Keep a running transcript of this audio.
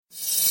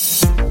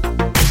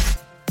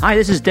Hi,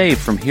 this is Dave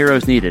from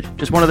Heroes Needed,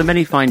 just one of the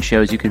many fine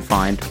shows you can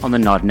find on the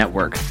Nod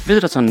Network.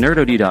 Visit us on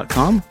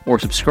nerdod.com or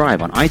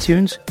subscribe on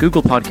iTunes,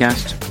 Google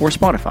Podcasts, or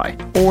Spotify,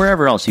 or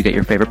wherever else you get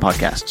your favorite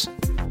podcasts.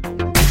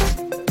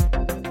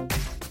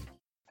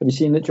 Have you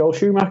seen that Joel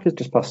Schumacher's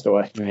just passed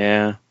away?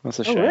 Yeah, that's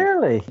a shame. Oh,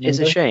 really? It's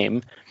a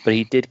shame, but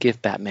he did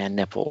give Batman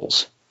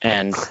nipples,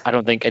 and I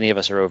don't think any of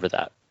us are over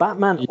that.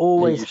 Batman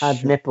always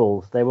had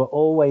nipples. They were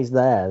always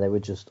there. They were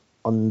just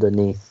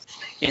underneath.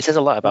 It says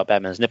a lot about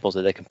Batman's nipples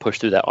that they can push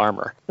through that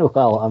armor.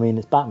 Well, I mean,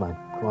 it's Batman.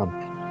 Come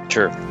on.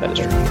 Sure, that is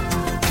true.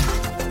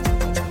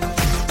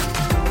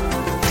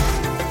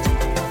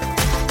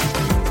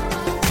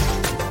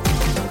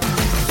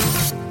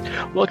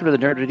 Welcome to the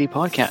Nerdity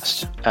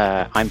Podcast.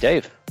 I'm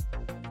Dave.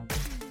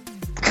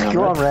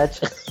 Go on, Reg.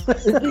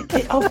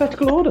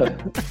 Alphabetical order.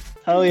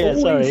 Oh, yeah,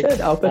 sorry. He said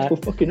alphabetical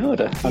fucking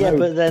order. Yeah,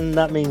 but then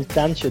that means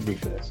Dan should be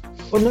first.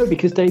 Well, no,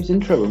 because Dave's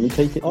intro and we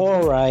take it.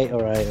 All right.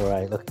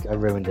 Look, I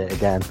ruined it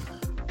again.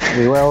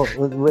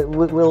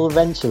 We'll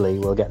eventually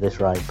get this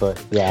right,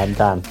 but yeah, I'm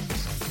Dan.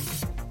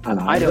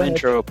 And I don't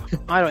intro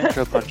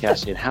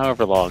podcasts in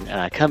however long, and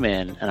I come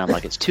in and I'm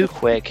like, it's too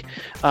quick.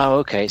 Oh,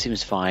 okay, it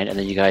seems fine. And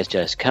then you guys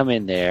just come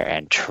in there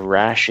and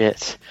trash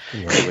it.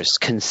 Yeah. It was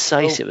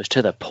concise. It was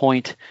to the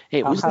point.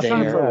 It was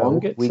there.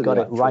 We got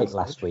it right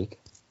last week.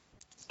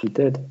 We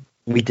did.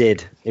 We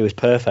did. It was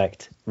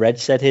perfect. Reg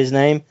said his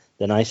name,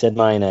 then I said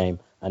my name,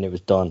 and it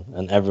was done,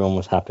 and everyone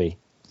was happy.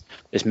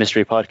 This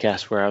mystery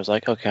podcast where I was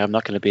like, okay, I'm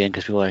not going to be in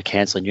because people are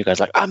canceling. You guys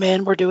are like, I'm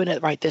in. We're doing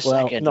it right this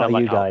second. Not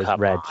you like, guys,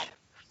 Reg.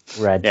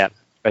 Reg. Yeah,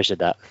 Reg did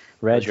that.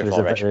 Reg was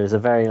a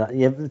very...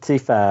 Yeah, to be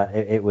fair,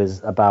 it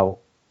was about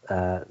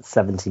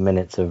 70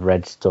 minutes of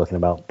Reg talking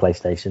about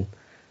PlayStation.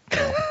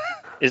 How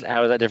is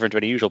that different to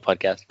a usual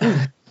podcast?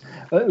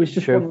 It was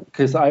just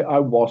because I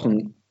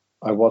wasn't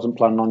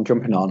planning on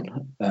jumping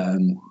on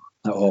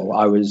at all.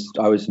 I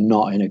was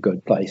not in a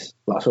good place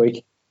last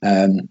week.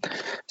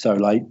 So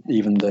like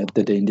even the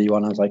D&D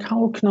one, I was like,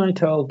 how can I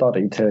tell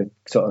Doddy to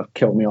sort of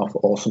kill me off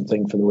or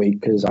something for the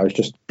week? Because I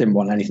didn't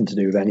want anything to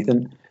do with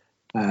anything.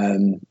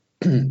 And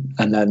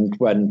then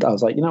when I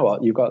was like, you know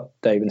what, you've got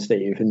Dave and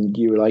Steve, and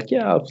you were like,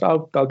 yeah,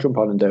 I'll jump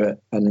on and do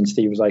it. And then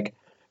Steve was like,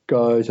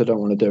 guys, I don't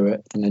want to do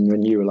it. And then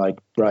when you were like,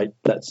 right,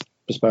 let's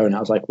postpone it, I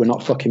was like, we're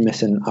not fucking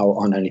missing out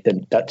on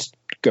anything. Let's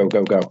go.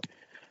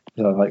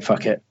 So I was like,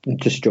 fuck it,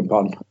 just jump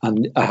on.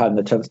 And I hadn't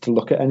a chance to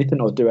look at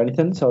anything or do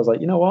anything. So I was like,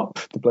 you know what?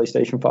 The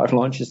PlayStation 5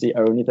 launch is the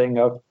only thing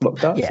I've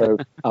looked at. Yeah. So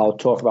I'll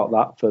talk about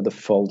that for the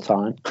full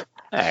time.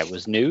 It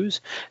was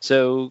news.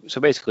 So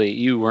basically,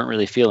 you weren't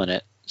really feeling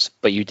it,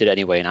 but you did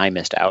anyway, and I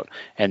missed out.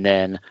 And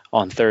then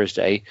on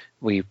Thursday,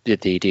 we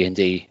did the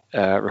D&D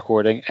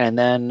recording, and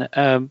then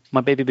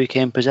my baby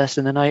became possessed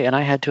in the night, and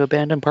I had to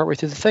abandon partway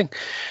through the thing.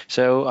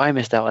 So I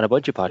missed out on a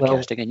bunch of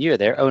podcasting, and you're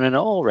there owning it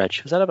all, Reg.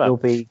 What's that about? You'll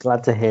be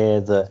glad to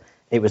hear that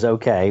it was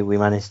okay. We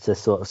managed to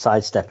sort of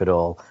sidestep it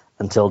all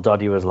until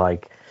Doddy was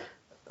like,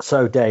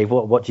 so Dave,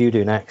 what do you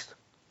do next?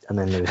 And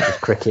then there was just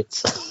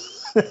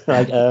crickets.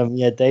 Like,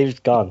 yeah, Dave's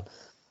gone.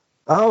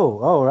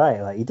 Oh,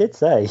 right. Like he did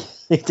say.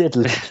 He did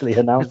literally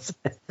announce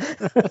it.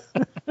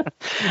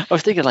 I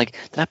was thinking, like,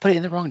 did I put it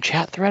in the wrong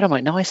chat thread? I'm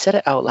like, no, I said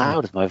it out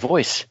loud with my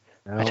voice.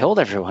 No. I told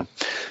everyone.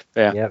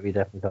 Yeah, we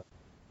definitely got.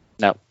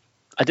 No,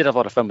 I did have a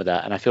lot of fun with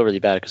that, and I feel really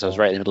bad because I was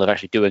right in the middle of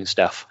actually doing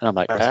stuff, and I'm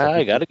like,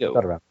 I gotta go.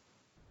 Got around.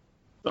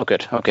 Oh,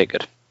 good. Okay,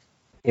 good.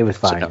 It was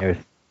fine. So, no. It was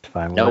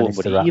fine. No one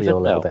would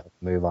even know.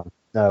 Move on.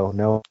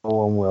 No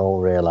one will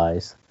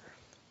realise.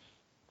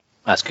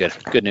 That's good.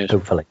 Good news.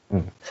 Hopefully.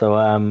 So,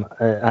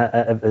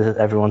 has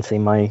everyone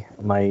seen my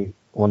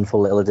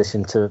wonderful little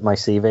addition to my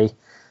CV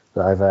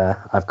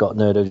that I've got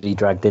Nerdody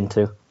dragged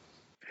into?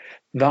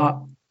 That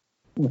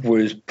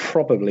was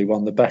probably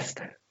one of the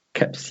best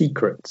kept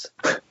secrets.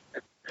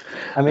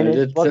 I mean,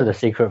 it wasn't a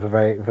secret for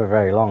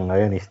very long.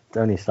 I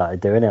only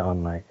started doing it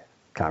on, like,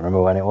 can't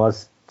remember when it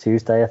was,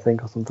 Tuesday, I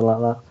think, or something like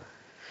that.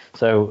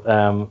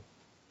 So,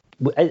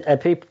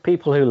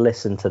 people who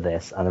listen to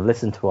this and have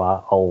listened to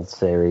our old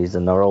series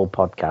and our old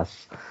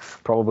podcasts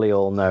probably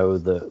all know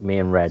that me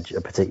and Reg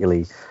are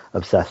particularly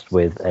obsessed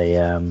with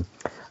a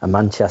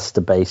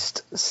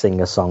Manchester-based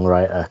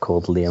singer-songwriter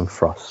called Liam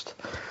Frost.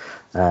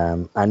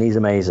 And he's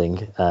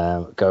amazing.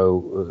 I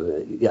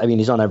mean,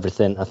 he's on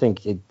everything. I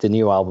think the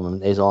new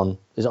album is on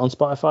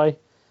Spotify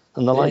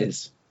and the like? It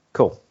is.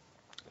 Cool.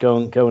 Go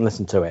and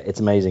listen to it. It's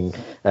amazing.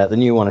 The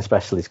new one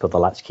especially is called The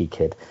Latchkey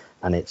Kid,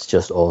 and it's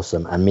just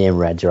awesome. And me and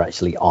Reg are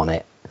actually on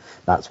it.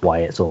 That's why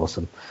it's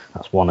awesome.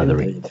 That's one of the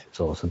reasons it's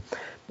awesome.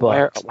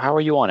 But how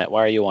are you on it?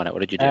 Why are you on it? What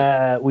did you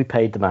do? We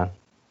paid the man.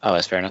 Oh,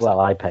 that's fair enough.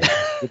 Well, I paid.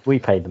 We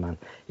paid the man.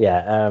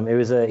 Yeah. It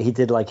was he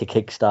did like a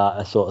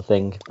Kickstarter sort of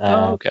thing.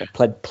 Okay.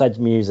 Pledge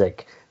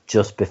Music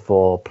just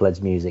before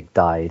Pledge Music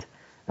died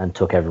and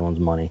took everyone's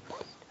money,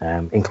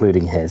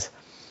 including his.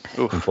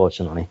 Oof.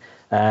 Unfortunately.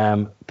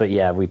 But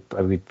yeah, we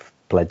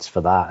pledged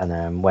for that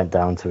and went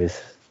down to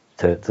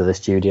the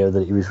studio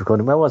that he was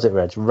recording. Where was it,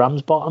 Reg?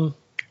 Ramsbottom.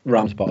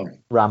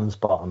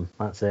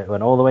 That's it.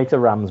 Went all the way to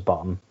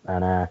Ramsbottom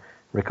and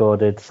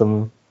recorded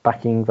some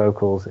backing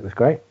vocals. It was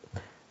great.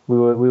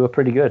 we were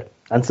pretty good.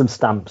 And some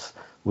stamps.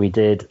 We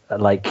did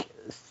like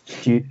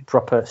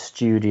proper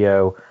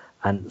studio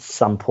and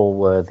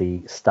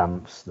sample-worthy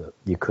stamps that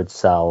you could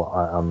sell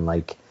on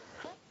like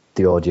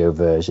the audio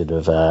version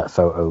of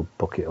Photo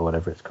Bucket or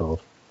whatever it's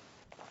called.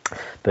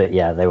 But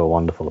yeah, they were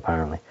wonderful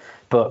apparently.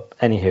 But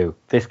anywho,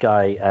 this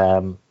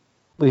guy,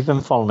 we've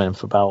been following him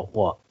for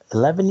about,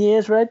 11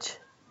 years, Reg?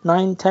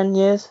 9, 10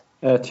 years?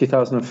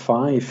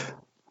 2005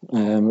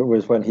 it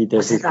was when he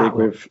did his gig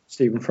with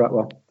Stephen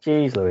Fretwell.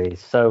 Jeez Louise.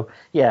 So,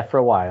 yeah, for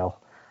a while.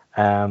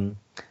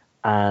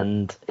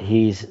 And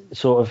he's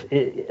sort of,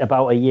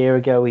 about a year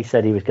ago, he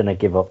said he was going to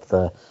give up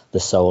the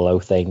solo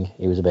thing.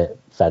 He was a bit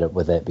fed up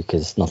with it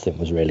because nothing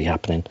was really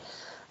happening.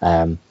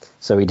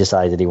 So he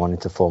decided he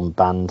wanted to form a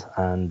band,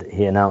 and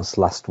he announced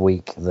last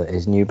week that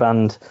his new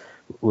band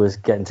was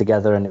getting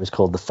together, and it was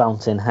called The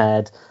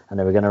Fountainhead, and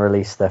they were going to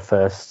release their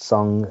first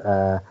song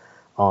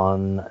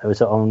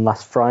on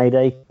last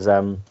Friday.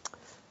 On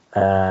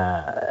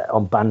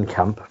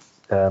Bandcamp.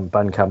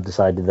 Bandcamp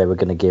decided they were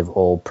going to give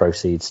all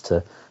proceeds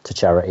to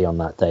charity on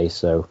that day,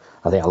 so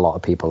I think a lot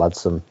of people had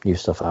some new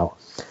stuff out,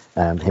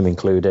 him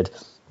included.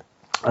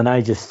 And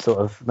I just sort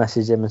of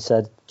messaged him and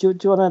said, do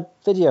you want a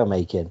video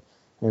making? And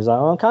he was like,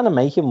 I'm kind of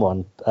making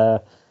one.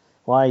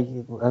 Why?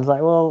 I was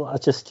like, well, I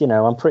just,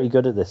 I'm pretty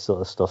good at this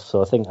sort of stuff,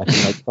 so I think I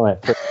can make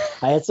it.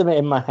 I had something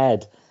in my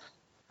head.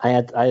 I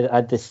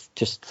had this,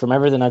 just from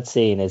everything I'd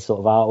seen, his sort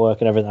of artwork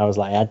and everything, I was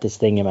like, I had this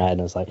thing in my head,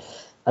 and I was like,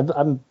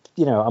 I'm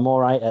all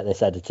right at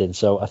this editing,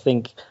 so I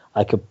think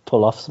I could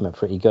pull off something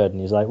pretty good. And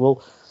he's like,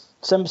 well,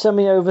 send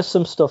me over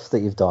some stuff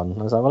that you've done.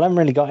 And I was like, well, I haven't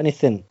really got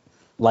anything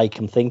like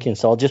I'm thinking,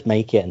 so I'll just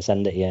make it and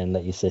send it to you and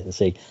let you sit and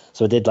see.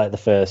 So I did like the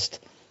first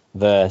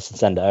verse and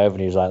send it over,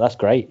 and he was like, that's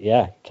great,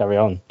 yeah, carry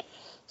on.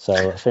 So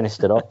I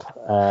finished it up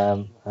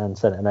and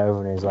sent it over,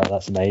 and he was like,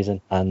 that's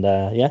amazing. And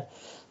yeah,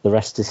 the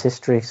rest is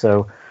history.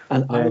 So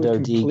Nerd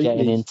OD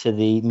getting into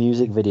the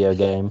music video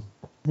game.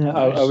 Yeah,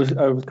 I was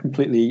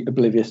completely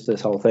oblivious to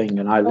this whole thing,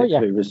 and I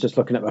literally was just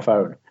looking at my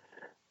phone,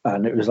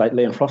 and it was like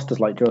Liam Froster's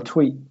like, your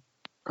tweet,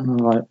 and I'm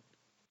like,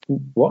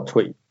 what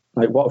tweet?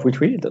 Like, what have we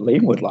tweeted that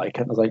Liam would like?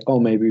 And I was like, oh,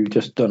 maybe we've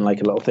just done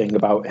like a little thing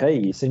about,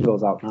 hey,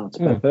 singles out now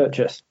to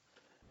purchase.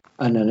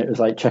 And then it was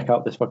like, check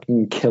out this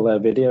fucking killer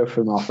video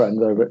from our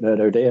friends over at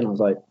Nerd OD, and I was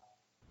like,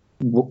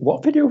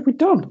 what video have we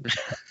done?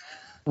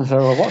 And so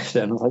I watched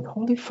it, and I was like,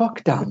 holy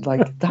fuck, Dan,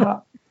 like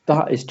that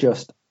is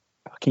just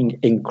fucking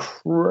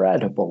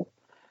incredible.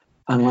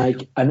 And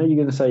like, I know you're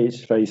going to say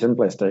it's very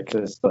simplistic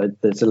because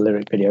there's a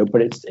lyric video,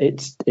 but it's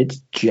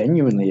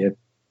genuinely a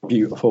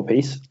beautiful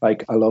piece.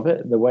 Like, I love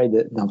it. The way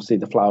that obviously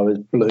the flowers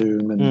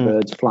bloom and the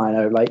birds flying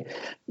out, like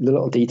the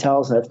little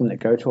details and everything that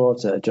go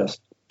towards it are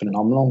just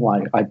phenomenal.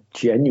 Like, I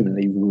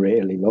genuinely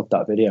really love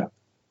that video.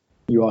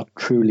 You are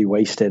truly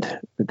wasted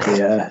with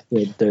the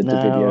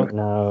video.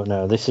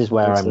 No. This is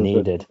where I'm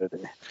needed.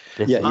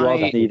 You are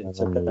needed,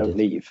 so don't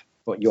leave.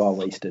 But you are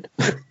wasted.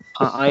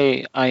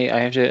 I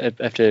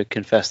have to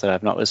confess that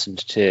I've not listened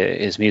to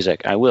his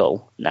music. I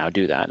will now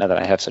do that now that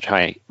I have such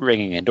high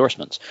ringing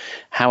endorsements.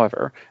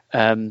 However,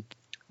 the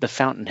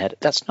Fountainhead,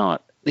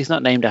 he's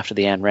not named after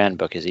the Ayn Rand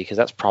book, is he? Because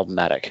that's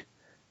problematic.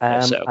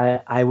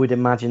 I would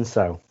imagine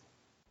so.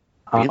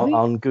 Really?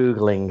 On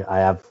Googling,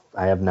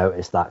 I have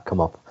noticed that come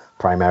up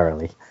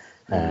primarily.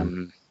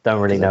 Don't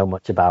really know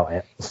much about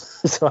it.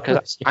 So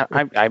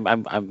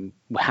I'm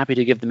happy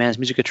to give the man's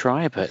music a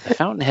try, but the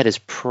Fountainhead is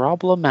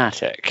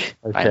problematic.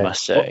 Okay. I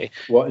must say.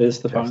 What is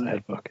the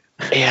Fountainhead book?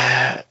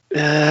 Yeah,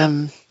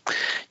 you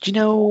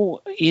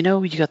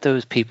got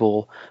those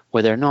people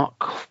where they're not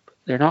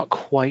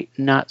quite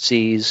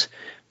Nazis,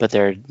 but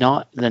they're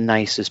not the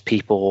nicest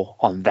people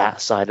on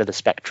that side of the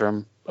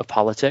spectrum of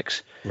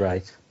politics.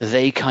 Right.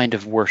 They kind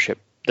of worship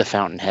The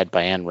Fountainhead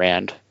by Ayn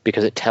Rand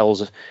because it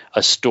tells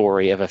a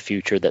story of a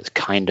future that's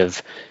kind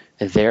of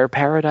their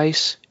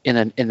paradise in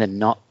a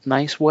not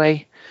nice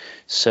way.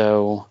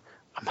 So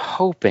I'm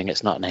hoping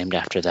it's not named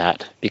after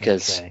that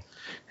because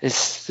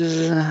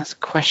it's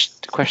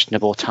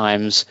questionable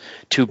times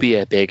to be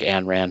a big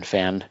Ayn Rand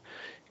fan,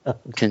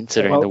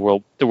 considering the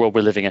world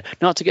we're living in.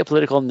 Not to get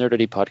political on Nerd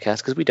OD podcast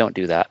because we don't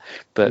do that,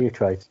 but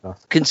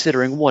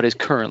considering what is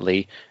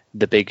currently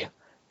the big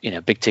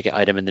ticket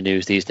item in the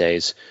news these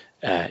days,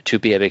 to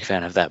be a big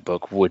fan of that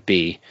book would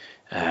be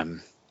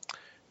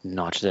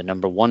not the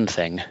number one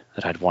thing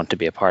that I'd want to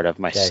be a part of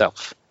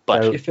myself.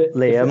 But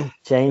Liam,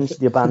 change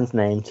your band's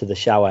name to the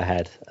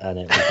Showerhead, and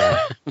it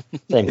was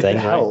same thing,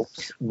 right?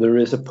 Helps. There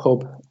is a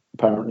pub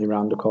apparently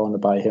round the corner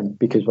by him,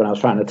 because when I was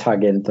trying to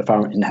tag in the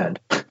Fountainhead,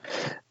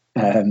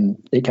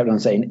 it kept on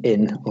saying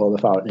inn or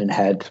the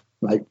Fountainhead,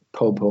 like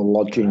pub or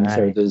lodging.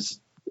 Right. So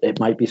it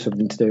might be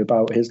something to do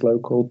about his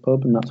local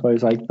pub, and that's why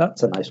he's like,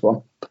 that's a nice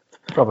one.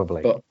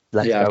 Probably. But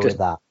let's go with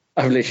that.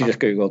 I've literally just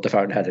Googled the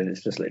Fountainhead, and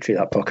it's just literally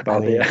that book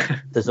about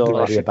there's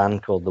already a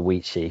band called the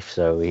Wheat Sheaf,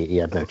 so he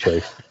had no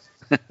choice.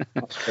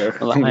 That's true.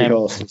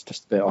 Well, it's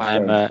just a bit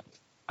off.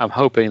 I'm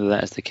hoping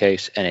that is the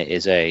case, and it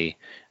is a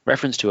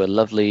reference to a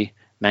lovely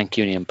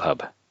Mancunian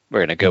pub. We're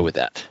going to go with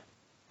that.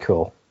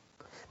 Cool.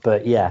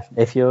 But yeah,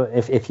 if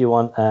you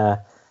want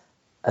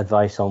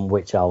advice on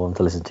which album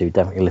to listen to,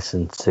 definitely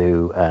listen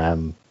to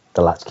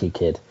The Latchkey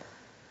Kid.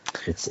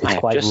 It's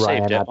quite just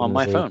Ryan saved it Adams-y, on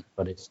my phone.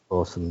 but it's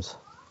awesome.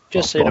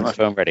 Just saved it on my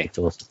phone ready. It's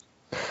awesome.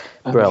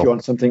 And if you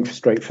want something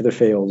straight for the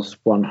feels,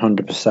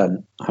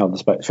 100%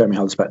 Show Me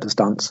How the Spectres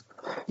Dance.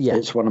 Yeah.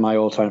 It's one of my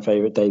all-time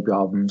favourite debut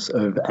albums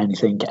of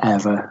anything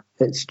ever.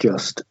 It's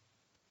just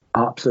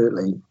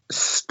absolutely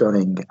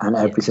stunning, and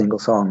every single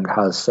song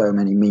has so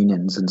many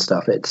meanings and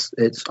stuff. It's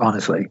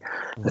honestly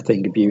a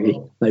thing of beauty.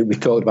 Like, we've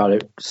talked about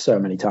it so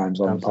many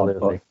times on the pod,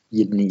 but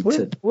you'd need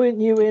to.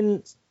 Weren't you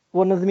in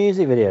one of the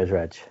music videos,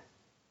 Reg?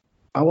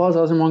 I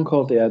was in one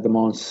called The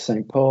Morns to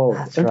St. Paul.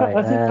 That's in right.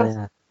 fact, I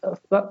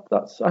think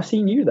that's I've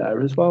seen you there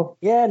as well.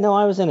 Yeah, no,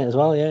 I was in it as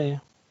well. Yeah.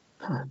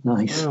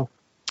 Nice.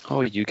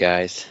 Oh, you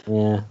guys.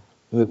 Yeah.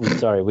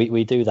 Sorry,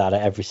 we do that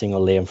at every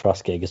single Liam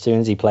Frost gig. As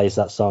soon as he plays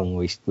that song,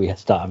 we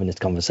start having this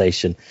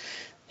conversation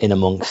in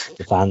amongst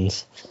the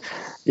fans.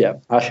 Yeah,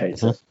 Ash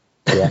hates it.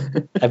 Yeah,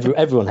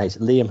 everyone hates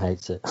it. Liam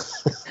hates it.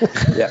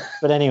 Yeah.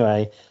 But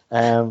anyway,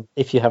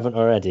 if you haven't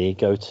already,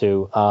 go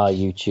to our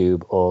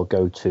YouTube or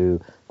go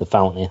to the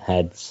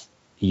Fountainhead's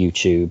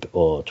YouTube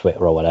or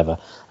Twitter or whatever,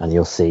 and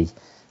you'll see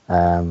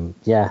a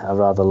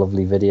rather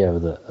lovely video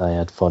that I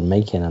had fun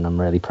making and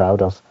I'm really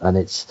proud of. And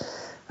it's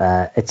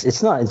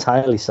not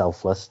entirely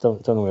selfless,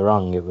 don't get me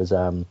wrong. It was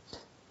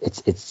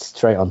it's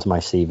straight onto my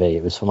CV.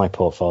 It was for my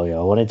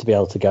portfolio. I wanted to be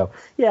able to go,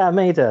 I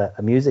made a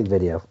music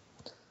video.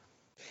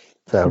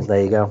 So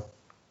there you go.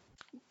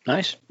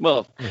 Nice.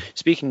 Well,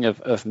 speaking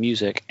of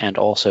music and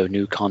also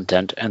new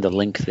content and the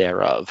link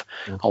thereof,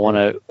 I want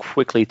to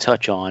quickly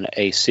touch on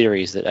a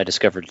series that I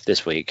discovered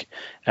this week,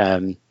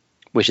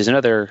 which is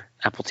another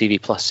Apple TV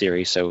Plus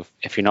series. So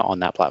if you're not on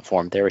that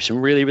platform, there is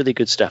some really, really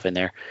good stuff in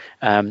there.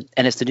 And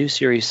it's the new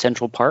series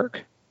Central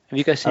Park. Have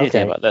you guys seen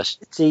anything about this?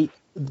 See,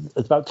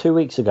 about 2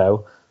 weeks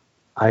ago,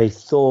 I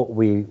thought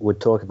we would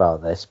talk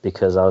about this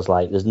because I was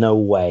like, there's no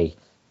way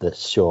that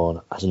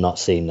Sean has not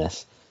seen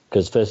this.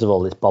 Because first of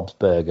all, it's Bob's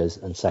Burgers,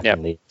 and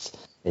secondly,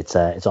 it's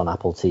on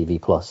Apple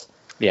TV Plus,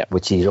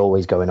 which he's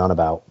always going on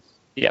about.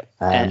 Yeah,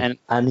 and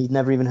he'd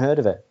never even heard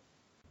of it.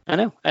 I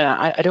know, and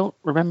I don't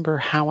remember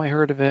how I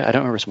heard of it. I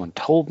don't remember if someone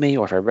told me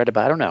or if I read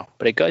about it. I don't know,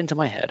 but it got into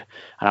my head,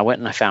 and I went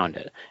and I found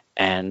it.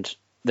 And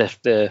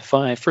the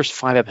first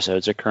five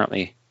episodes are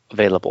currently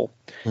available,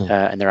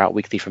 and they're out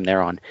weekly from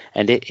there on.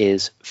 And it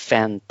is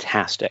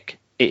fantastic.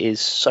 It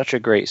is such a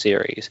great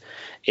series.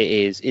 It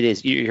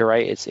is. You're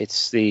right.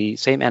 It's the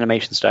same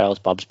animation style as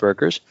Bob's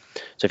Burgers.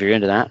 So if you're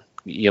into that,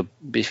 you'll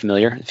be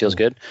familiar. It feels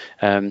good.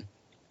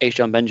 H.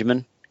 John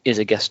Benjamin is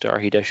a guest star.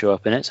 He does show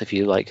up in it. So if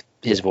you like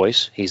his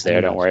voice, he's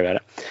there. Don't worry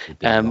about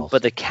it.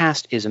 But the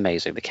cast is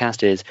amazing. The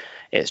cast it's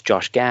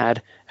Josh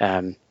Gad,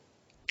 known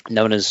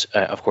as,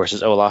 of course,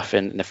 as Olaf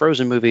in the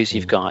Frozen movies.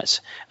 You've got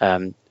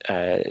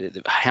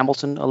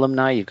Hamilton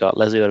alumni. You've got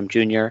Leslie Odom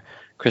Jr.,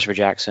 Christopher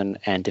Jackson,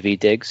 and Daveed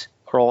Diggs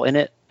are all in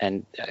it,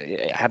 and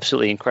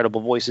absolutely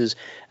incredible voices.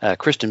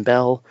 Kristen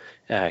Bell,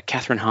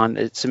 Catherine Hahn.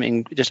 It's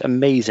some just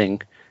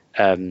amazing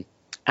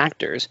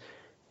actors,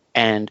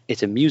 and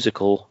it's a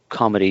musical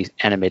comedy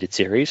animated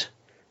series,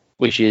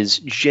 which is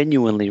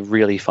genuinely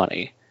really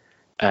funny,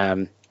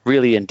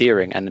 really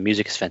endearing, and the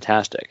music is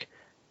fantastic.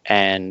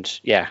 And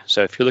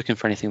so if you're looking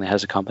for anything that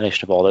has a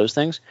combination of all those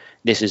things,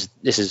 this is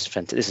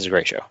a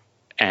great show.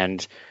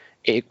 And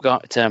it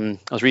got I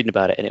was reading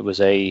about it, and it was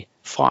a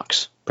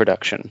Fox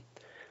production.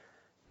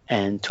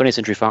 And 20th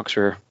Century Fox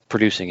were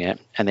producing it,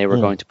 and they were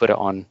going to put it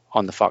on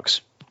the Fox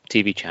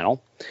TV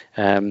channel.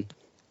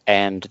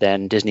 And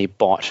then Disney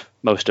bought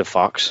most of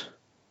Fox,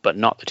 but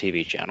not the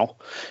TV channel.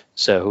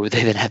 So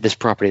they then had this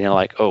property, and they're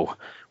like, oh,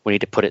 we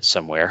need to put it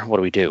somewhere. What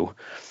do we do?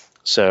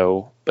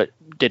 So, but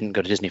didn't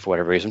go to Disney for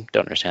whatever reason.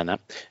 Don't understand that.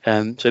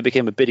 So it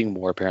became a bidding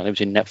war, apparently,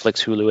 between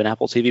Netflix, Hulu, and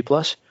Apple TV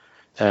Plus.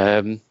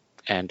 And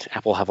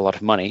Apple have a lot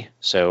of money,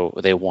 so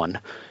they won.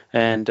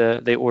 And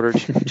they ordered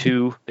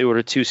two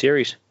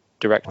series.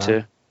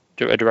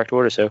 Direct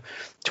order, so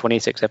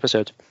 26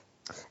 episodes.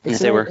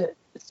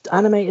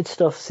 Animated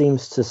stuff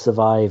seems to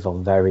survive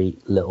on very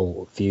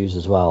little views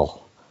as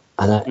well,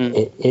 and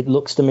it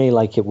looks to me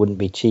like it wouldn't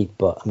be cheap,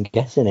 but I'm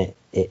guessing it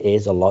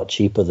is a lot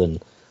cheaper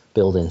than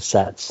building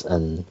sets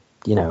and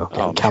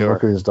getting camera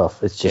crew and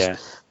stuff. It's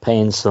just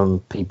paying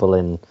some people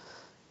in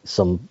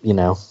some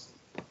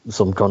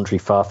country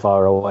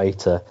far away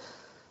to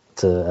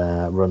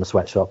run a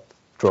sweatshop.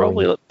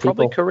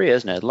 Probably Korea,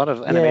 isn't it? A lot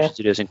of animation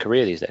studios in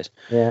Korea these days.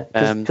 Yeah,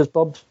 because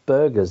Bob's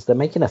Burgers, they're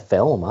making a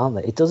film, aren't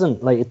they? It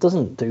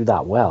doesn't do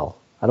that well.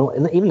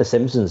 Even The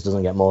Simpsons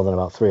doesn't get more than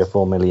about 3 or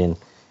 4 million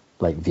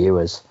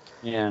viewers.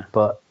 Yeah,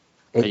 but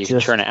you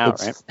can churn it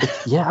out, right?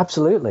 Yeah,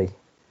 absolutely.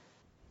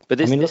 But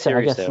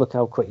look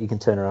how quick you can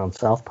turn around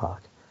South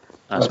Park.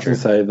 I was going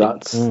to say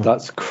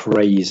that's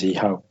crazy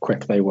how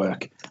quick they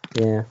work.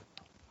 Yeah.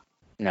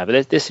 No,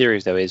 but this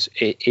series though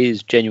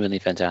is genuinely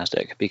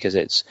fantastic because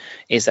it's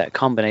that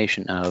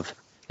combination of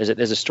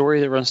there's a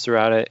story that runs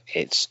throughout it.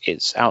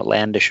 It's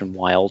outlandish and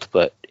wild,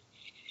 but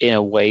in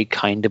a way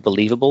kind of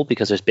believable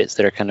because there's bits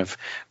that are kind of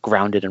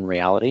grounded in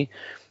reality.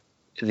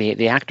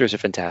 the actors are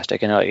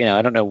fantastic, and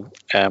I don't know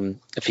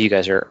if you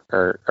guys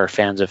are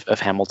fans of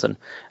Hamilton.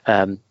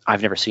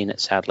 I've never seen it,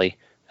 sadly.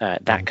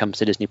 That comes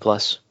to Disney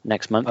Plus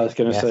next month. I was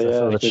going to say,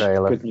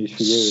 good news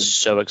for you.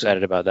 So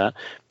excited about that.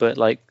 But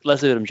like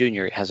Leslie Odom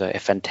Jr. has a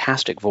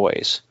fantastic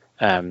voice.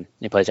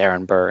 He plays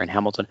Aaron Burr in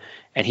Hamilton,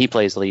 and he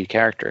plays the lead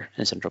character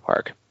in Central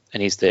Park,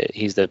 and he's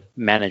the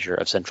manager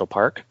of Central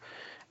Park,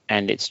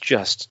 and it's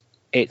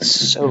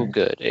so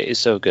good. It is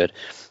so good.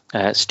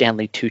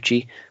 Stanley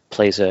Tucci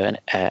plays an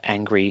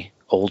angry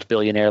old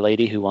billionaire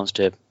lady who wants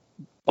to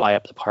buy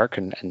up the park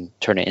and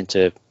turn it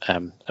into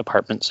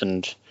apartments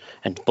and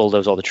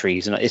bulldoze all the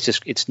trees, and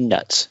it's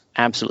nuts,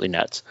 absolutely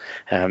nuts.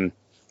 But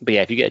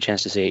yeah, if you get a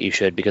chance to see it, you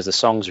should, because the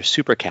songs are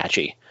super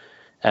catchy.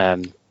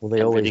 Well,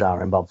 they always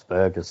are in Bob's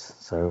Burgers.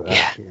 So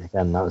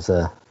again, that was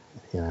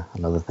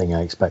another thing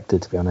I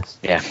expected, to be honest.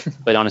 Yeah,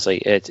 but honestly,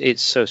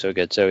 it's so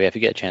good. So yeah, if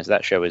you get a chance,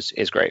 that show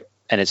is great,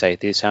 and it's the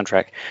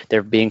soundtrack.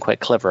 They're being quite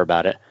clever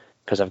about it,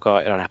 because I've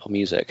got it on Apple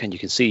Music, and you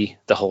can see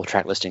the whole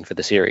track listing for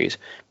the series,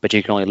 but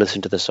you can only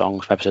listen to the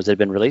songs from episodes that have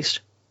been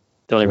released.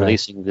 They're only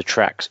releasing the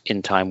tracks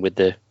in time with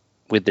the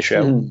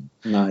show.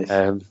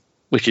 Nice.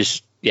 Which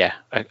is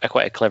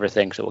quite a clever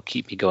thing, so it will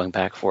keep me going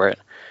back for it.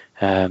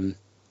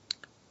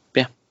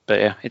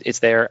 It's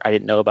there. I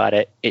didn't know about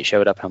it. It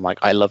showed up, and I'm like,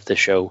 I love this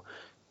show.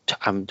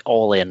 I'm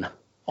all in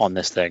on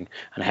this thing,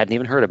 and I hadn't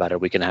even heard about it a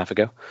week and a half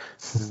ago.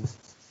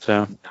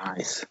 So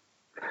nice.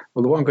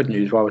 Well, the one good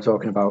news while we're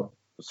talking about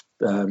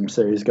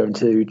series going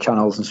to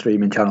channels and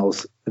streaming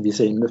channels, have you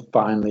seen? They've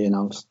finally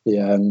announced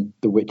the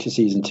Witcher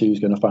season 2 is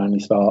going to finally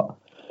start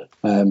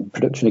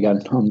production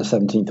again on the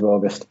 17th of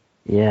August.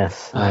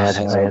 Yes, I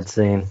had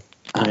seen.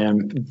 I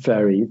am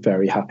very,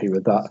 very happy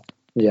with that.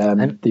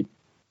 They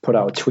put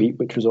out a tweet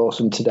which was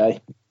awesome today,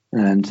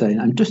 and saying,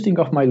 "I'm dusting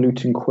off my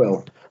Luton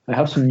quill. I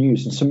have some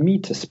news and some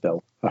meat to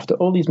spill. After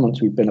all these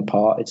months we've been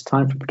apart, it's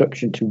time for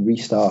production to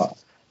restart.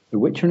 The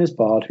Witcher and his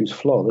bard, who's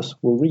flawless,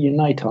 will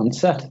reunite on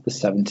set the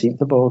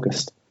 17th of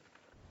August."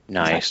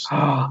 Nice.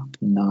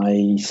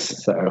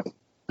 Nice. So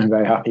I'm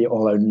very happy,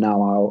 although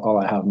now all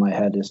I have in my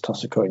head is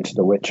Toss a Coin to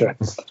The Witcher.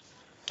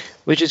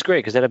 Which is great,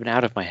 because that had been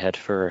out of my head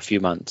for a few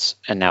months,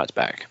 and now it's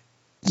back.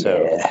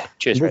 So,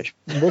 cheers, Rich.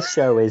 This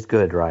show is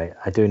good, right?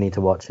 I do need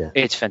to watch it.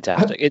 It's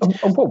fantastic.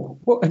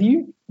 What have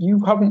you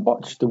haven't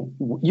watched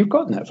you've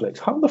got Netflix.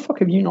 How the fuck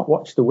have you not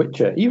watched The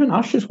Witcher? Even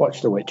Ash has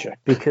watched The Witcher.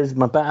 Because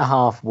my better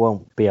half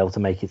won't be able to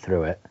make it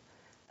through it.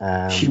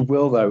 She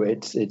will, though.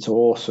 It's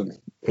awesome.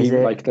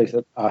 Like they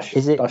said, Ash.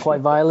 Is it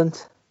quite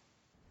violent?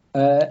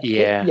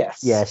 Yes.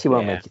 Yeah, she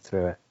won't make it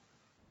through it.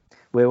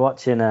 We're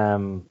watching,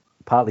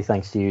 partly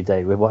thanks to you,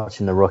 Dave, we're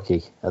watching The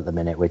Rookie at the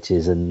minute, which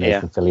is a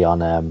Nathan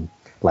Fillion,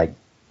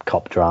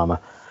 cop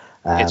drama.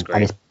 It's great.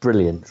 And it's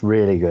brilliant. It's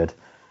really good.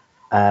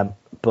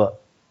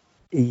 But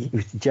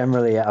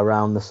generally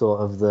around the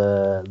sort of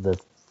the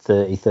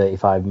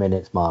 30-35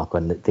 minutes mark,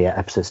 when the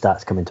episode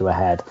starts coming to a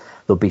head,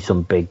 there'll be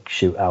some big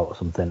shootout or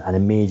something, and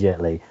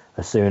immediately,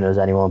 as soon as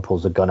anyone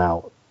pulls a gun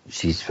out,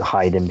 she's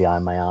hiding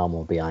behind my arm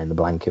or behind the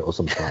blanket or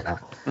something like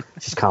that.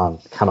 She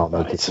cannot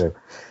make it through.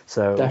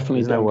 So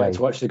definitely don't get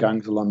to watch The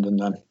Gangs of London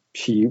then.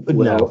 She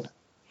will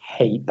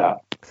hate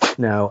that.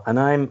 No, and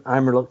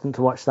I'm reluctant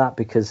to watch that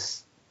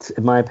because,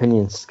 in my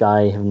opinion,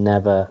 Sky have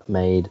never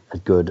made a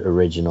good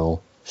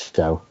original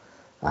show,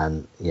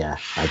 and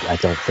I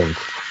don't think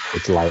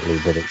it's likely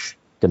that it's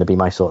going to be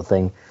my sort of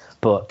thing.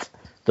 But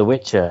The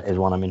Witcher is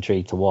one I'm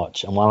intrigued to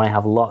watch, and while I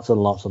have lots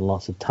and lots and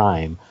lots of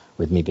time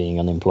with me being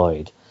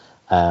unemployed,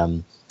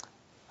 I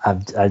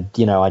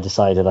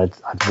decided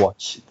I'd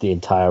watch the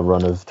entire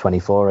run of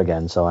 24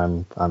 again. So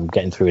I'm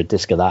getting through a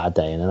disc of that a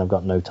day, and then I've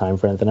got no time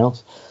for anything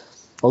else.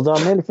 Although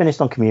I'm nearly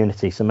finished on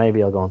Community, so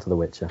maybe I'll go on to The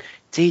Witcher.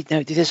 See,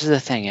 no, this is the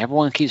thing.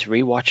 Everyone keeps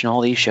rewatching all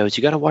these shows.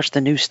 You got to watch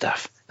the new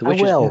stuff. The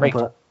Witcher's great.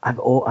 But I've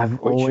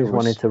always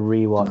wanted to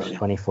rewatch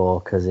 24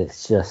 because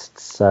it's just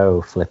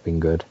so flipping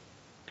good.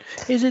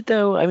 Is it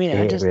though? I mean,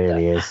 it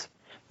really is.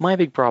 My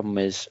big problem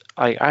is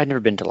I've never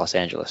been to Los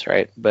Angeles,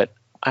 right? But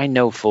I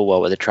know full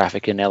well what the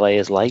traffic in LA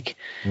is like,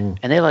 and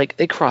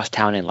they cross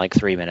town in like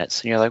 3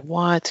 minutes, and you're like,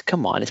 what?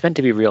 Come on, it's meant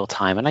to be real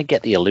time, and I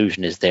get the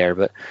illusion is there,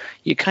 but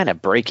you kind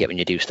of break it when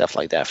you do stuff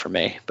like that for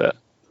me. But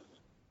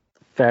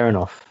fair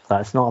enough,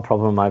 that's not a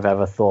problem I've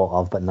ever thought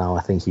of, but now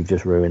I think you've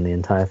just ruined the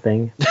entire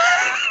thing.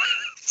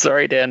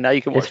 Sorry, Dan. Now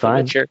you can watch The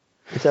Witcher.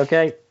 It's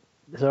okay.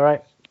 It's all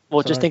right.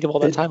 Well, just think of all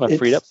that time I've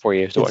freed up for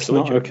you to watch The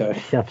Witcher.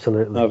 Okay. Yeah,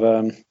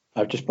 absolutely.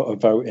 I've just put a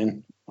vote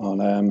in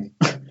on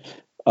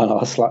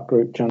our Slack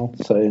group channel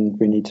saying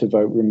we need to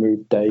vote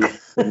remove Dave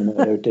from the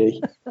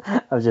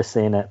AOD. I've just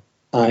seen it.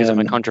 Because of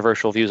my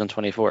controversial views on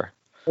 24.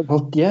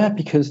 Well, yeah,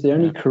 because the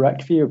only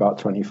correct view about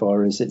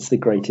 24 is it's the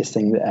greatest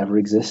thing that ever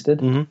existed.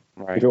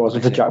 Mm-hmm. Right. If it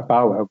wasn't for Jack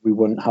Bauer, we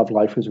wouldn't have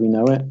life as we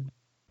know it.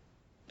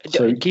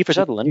 So, Kiefer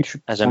Sutherland,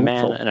 as a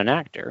man and an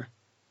actor,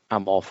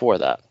 I'm all for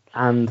that.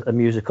 And a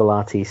musical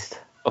artiste.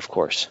 Of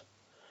course.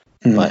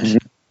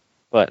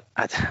 But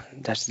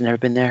that's never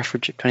been there for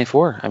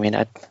 24. I mean,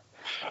 I'm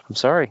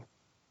sorry.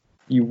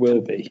 You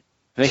will be. If it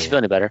makes you feel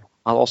any better,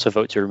 I'll also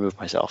vote to remove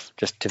myself,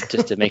 just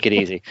to make it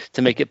easy,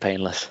 to make it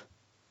painless.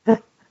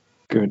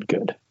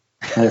 Good.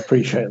 I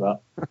appreciate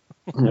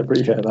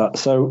that.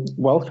 So,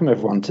 welcome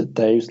everyone to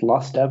Dave's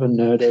last ever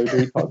Nerd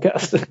OD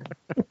podcast.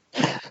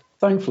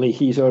 Thankfully,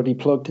 he's already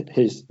plugged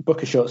his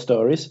book of short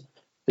stories,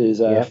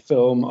 his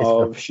film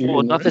of shooting.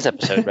 Well, not this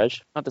episode, Reg.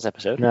 Not this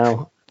episode.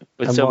 No.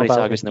 With so many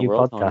sagas in the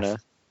world.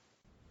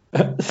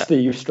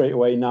 Steve, straight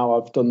away, now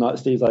I've done that,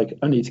 Steve's like,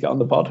 I need to get on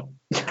the pod.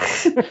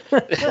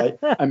 Like,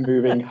 I'm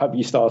moving. Have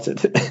you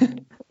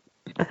started?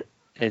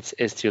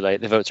 It's too late.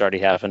 The vote's already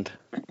happened.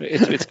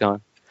 It's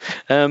gone.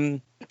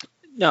 No,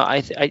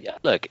 I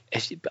look.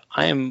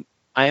 I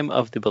am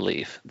of the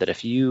belief that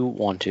if you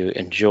want to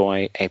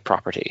enjoy a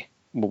property,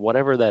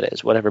 whatever that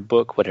is, whatever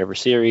book, whatever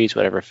series,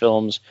 whatever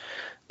films,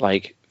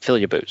 like, fill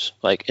your boots.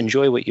 Like,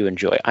 enjoy what you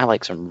enjoy. I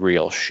like some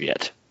real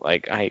shit.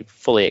 Like, I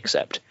fully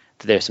accept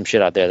that there's some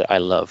shit out there that I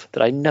love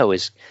that I know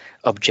is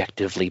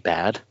objectively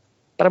bad,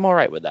 but I'm all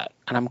right with that,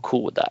 and I'm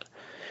cool with that.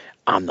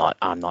 I'm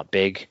not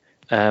big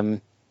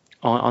on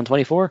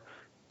 24,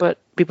 but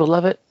people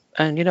love it,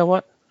 and you know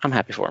what? I'm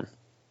happy for them.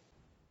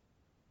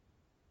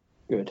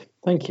 Good.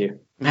 Thank you.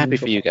 I'm happy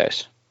for you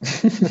guys.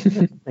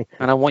 And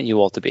I want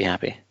you all to be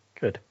happy.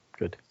 Good.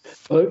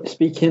 So,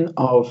 speaking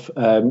of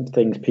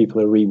things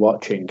people are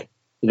rewatching,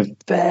 in a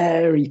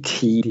very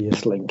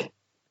tedious link.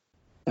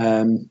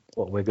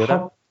 What we're good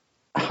at?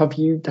 Have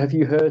you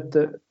heard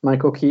that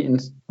Michael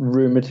Keaton's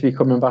rumored to be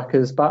coming back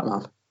as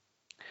Batman?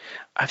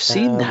 I've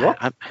seen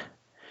that.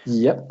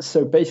 Yep.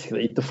 So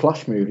basically, the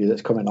Flash movie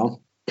that's coming on,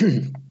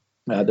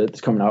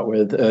 that's coming out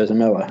with Ezra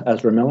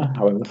Miller,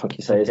 however the fuck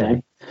you say his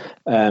name.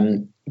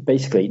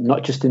 Basically,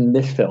 not just in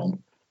this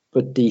film,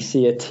 but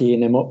DC are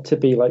teeing him up to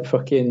be like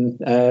fucking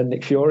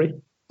Nick Fury,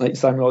 like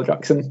Samuel L.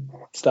 Jackson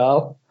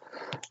style.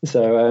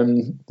 So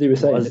they were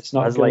saying it's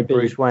not as like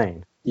Bruce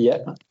Wayne.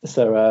 Yeah.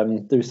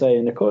 So they were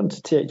saying, according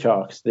to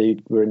THR, because they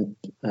were in,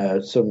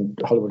 some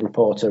Hollywood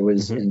Reporter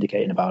was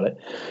indicating about it.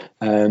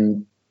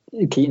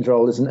 Keaton's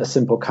role isn't a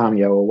simple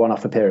cameo or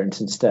one-off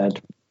appearance.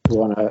 Instead,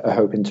 one are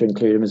hoping to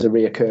include him as a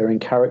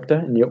reoccurring character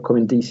in the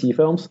upcoming DC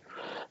films.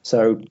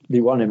 So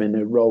they want him in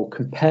a role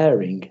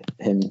comparing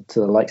him to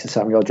the likes of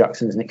Samuel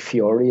Jackson's Nick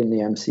Fury in the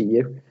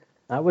MCU.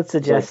 I would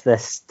suggest they're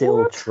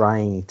still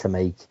trying to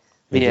make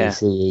the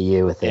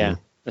DCEU a thing. Yeah,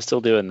 they're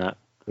still doing that.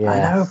 Yeah. I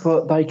know,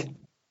 but like,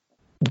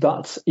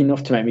 that's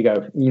enough to make me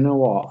go, you know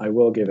what, I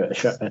will give it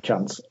a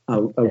chance. I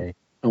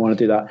want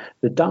to do that.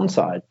 The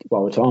downside,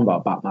 while we're talking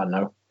about Batman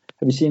now,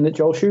 have you seen that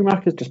Joel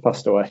Schumacher's just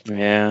passed away?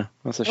 Yeah,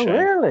 that's a shame. Oh,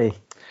 really?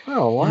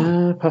 Oh,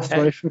 wow. Yeah, passed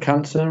away from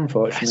cancer,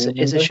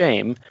 unfortunately. It's a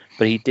shame,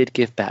 but he did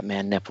give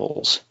Batman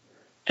nipples.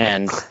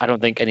 And I don't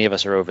think any of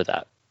us are over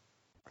that.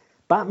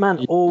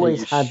 Batman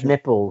always had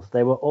nipples.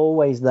 They were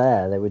always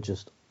there. They were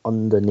just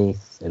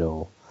underneath it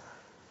all.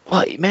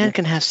 Well, man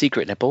can have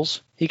secret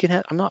nipples. He can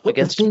have. I'm not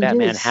against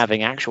Batman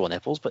having actual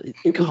nipples, but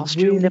it was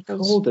really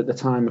nipples. Cold at the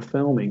time of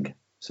filming,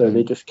 so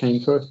they just came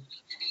through.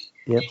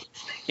 Yep.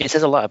 It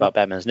says a lot about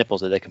Batman's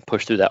nipples that they can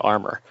push through that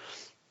armor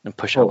and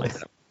push out like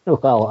that.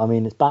 Well, I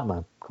mean, it's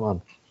Batman. Come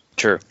on.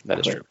 True. That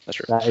is true. That's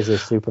true. That is a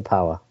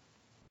superpower.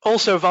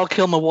 Also, Val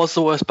Kilmer was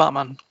the worst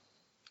Batman.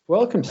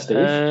 Welcome, Steve.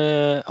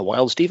 A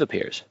wild Steve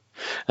appears.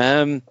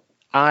 Worst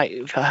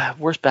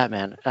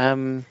Batman.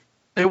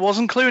 It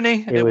wasn't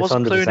Clooney. It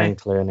wasn't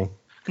Clooney.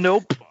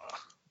 Nope.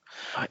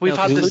 We've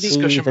had this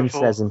discussion before. He even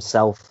says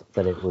himself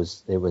that it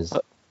was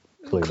Clooney.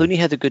 Clooney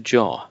had the good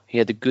jaw. He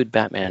had the good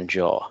Batman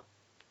jaw.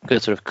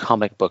 Good sort of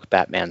comic book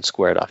Batman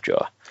squared off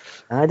jaw.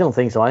 I don't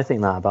think so. I think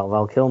that about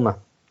Val Kilmer.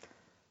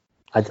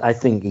 I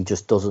think he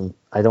just doesn't.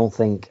 I don't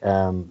think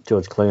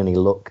George Clooney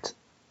looked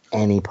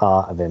any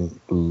part of him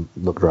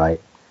looked right.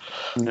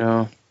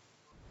 No,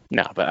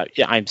 but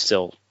I'm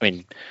still. I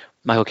mean,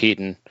 Michael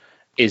Keaton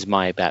is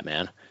my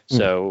Batman.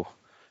 So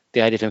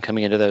the idea of him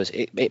coming into those,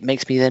 it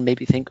makes me then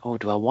maybe think, oh,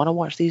 do I want to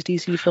watch these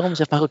DC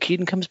films if Michael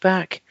Keaton comes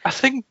back? I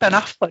think Ben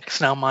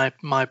Affleck's now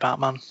my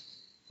Batman.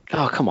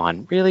 Oh, come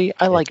on. Really?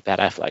 I like Ben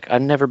Affleck.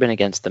 I've never been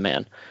against the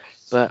man.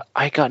 But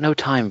I got no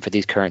time for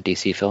these current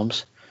DC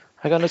films.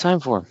 I got no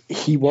time for him.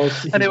 He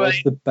was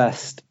the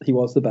best. He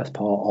was the best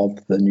part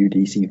of the new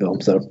DC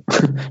film. So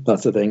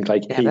that's the thing.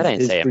 Like,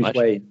 his Bruce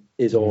Wayne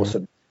is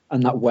awesome,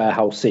 and that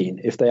warehouse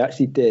scene. If they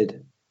actually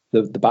did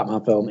the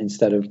Batman film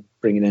instead of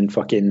bringing in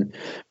fucking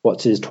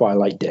what's his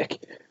Twilight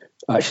dick,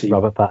 actually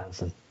Robert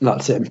Pattinson.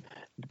 That's him.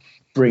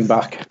 Bring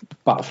back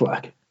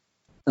Batfleck.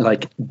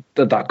 Like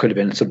that could have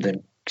been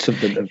something.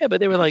 Yeah, but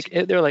they were like,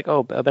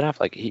 oh, Ben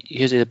Affleck,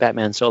 here's the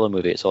Batman solo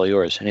movie. It's all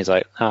yours. And he's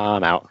like,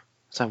 I'm out.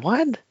 It's like,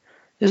 what?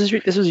 This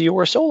is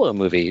your solo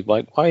movie.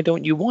 Like, why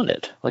don't you want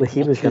it? Like,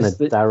 he was going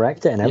to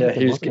direct it and everything. Yeah,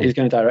 he was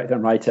going to direct it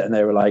and write it, and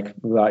they were like,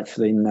 well,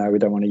 actually, no, we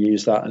don't want to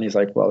use that. And he's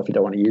like, well, if you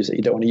don't want to use it,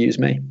 you don't want to use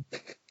me.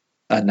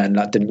 And then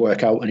that didn't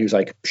work out, and he was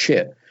like,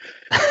 shit,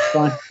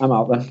 fine, I'm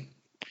out then.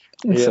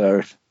 Yeah.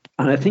 So,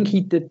 and I think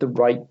he did the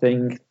right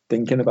thing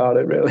thinking about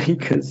it, really,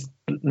 because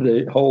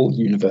the whole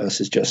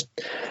universe is just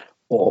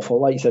awful.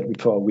 Like you said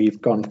before,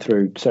 we've gone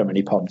through so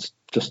many pods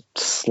just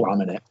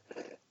slamming it.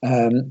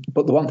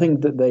 But the one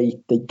thing that they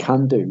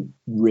can do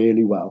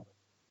really well,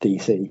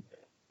 DC,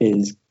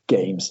 is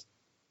games.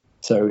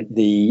 So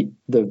the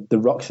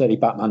Rocksteady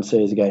Batman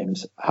series of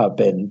games have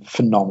been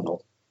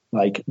phenomenal.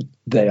 Like,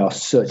 they are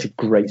such a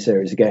great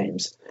series of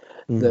games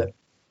that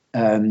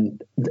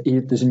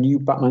there's a new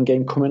Batman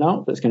game coming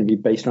out that's going to be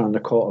based around the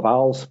Court of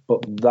Owls,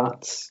 but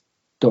that's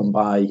done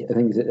by, I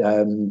think,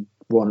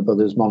 Warner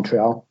Brothers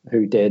Montreal,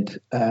 who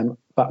did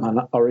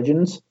Batman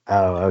Origins.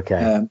 Oh,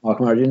 okay.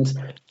 Arkham Origins.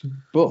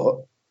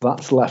 But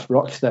that's left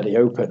Rocksteady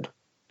open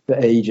for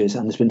ages,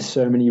 and there's been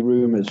so many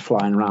rumors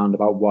flying around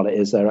about what it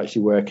is they're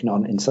actually working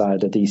on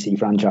inside the DC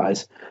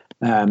franchise.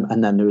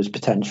 And then there was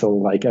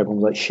potential, like, everyone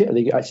was like, shit, are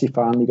they actually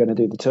finally going to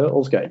do the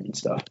Turtles game and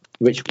stuff,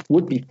 which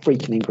would be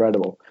freaking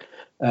incredible.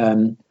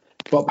 But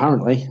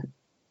apparently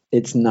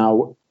it's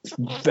now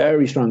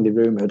very strongly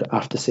rumored,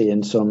 after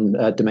seeing some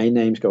domain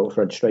names go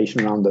for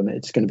registration around them,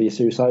 it's going to be a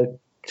Suicide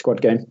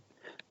Squad game.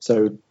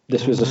 So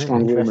this was a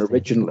strong rumor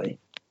originally,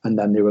 and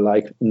then they were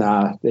like,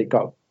 nah, it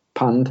got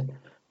panned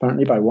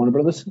apparently by Warner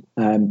Brothers.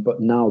 But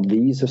now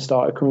these have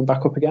started coming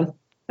back up again.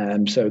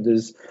 So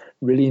there's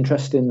really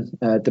interesting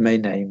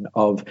domain name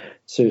of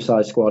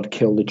Suicide Squad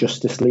Kill the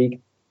Justice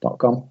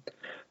League.com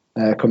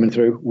coming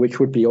through, which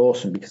would be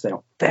awesome because they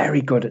are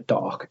very good at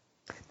dark.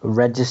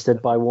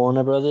 Registered by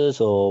Warner Brothers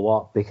or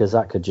what? Because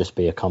that could just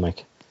be a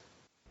comic.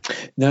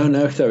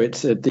 No. So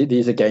it's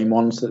these are game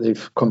ones that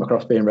they've come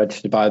across being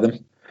registered by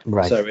them.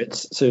 Right. So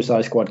it's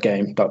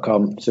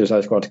SuicideSquadGame.com,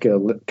 Suicide Squad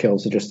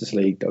Kills the Justice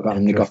League.com,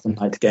 and the Gotham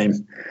Knights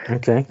game.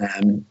 Okay.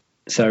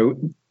 So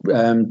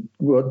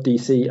what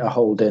DC are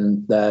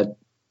holding their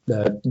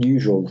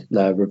usual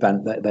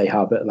event that they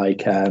have at,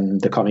 like,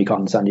 the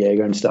Comic-Con San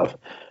Diego and stuff,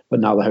 but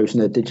now they're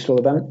hosting a digital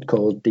event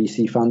called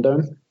DC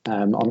Fandom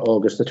on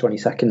August the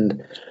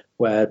 22nd,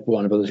 where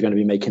Warner Brothers are going to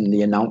be making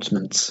the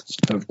announcements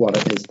of what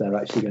it is they're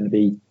actually going to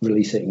be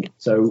releasing.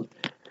 So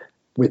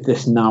with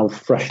this now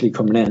freshly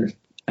coming in,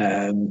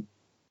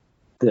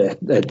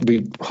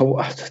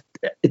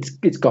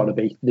 it's got to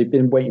be. They've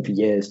been waiting for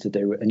years to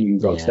do a new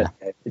Rocksteady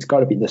game. It's got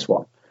to be this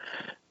one.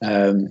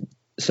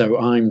 So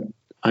I'm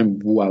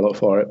well up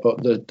for it.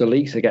 But the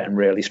leaks are getting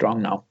really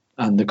strong now,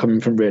 and they're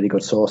coming from really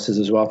good sources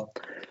as well.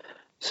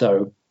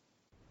 So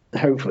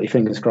hopefully,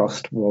 fingers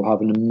crossed, we'll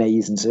have an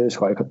amazing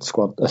Suicide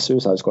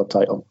Squad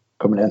title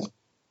coming in,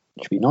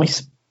 which would be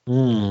nice.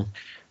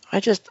 I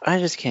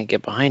just can't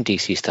get behind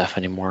DC stuff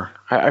anymore.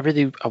 I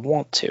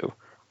want to.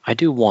 I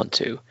do want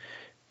to,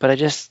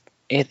 but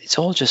it's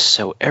all just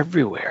so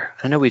everywhere.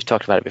 I know we've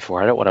talked about it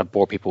before. I don't want to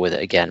bore people with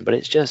it again, but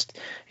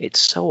it's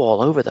so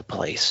all over the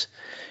place.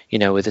 You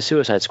know, with the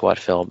Suicide Squad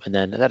film, and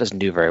then that doesn't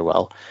do very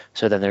well.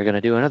 So then they're going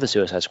to do another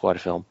Suicide Squad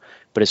film,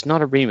 but it's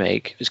not a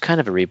remake. It's kind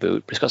of a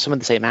reboot. It's got some of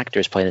the same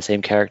actors playing the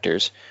same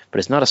characters, but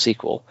it's not a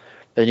sequel.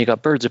 Then you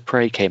got Birds of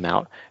Prey came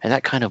out, and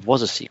that kind of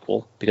was a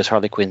sequel because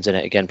Harley Quinn's in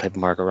it again, played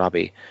by Margot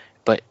Robbie.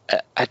 But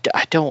I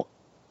don't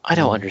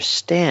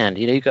understand.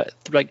 You know, you got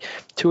like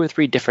 2 or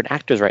 3 different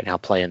actors right now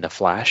playing the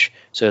Flash.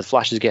 So the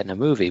Flash is getting a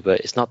movie, but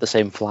it's not the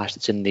same Flash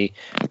that's in the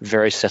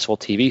very successful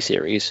TV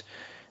series.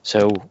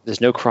 So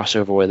there's no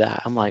crossover with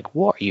that. I'm like,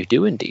 what are you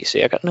doing,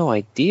 DC? I got no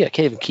idea. I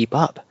can't even keep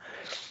up.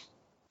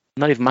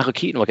 Not even Michael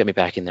Keaton will get me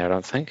back in there, I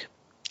don't think.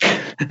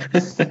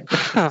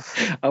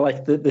 I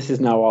like that. This is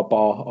now our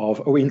bar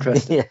of, are we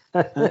interested?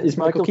 Is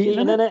Michael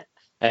Keaton in it?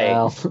 Hey,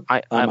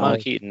 Michael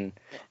Keaton.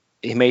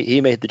 He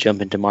made the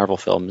jump into Marvel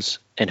films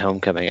in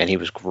Homecoming, and he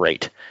was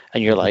great.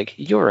 And you're like,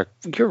 you're a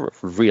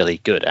really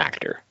good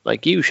actor.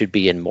 Like, you should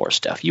be in more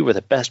stuff. You were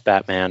the best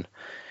Batman.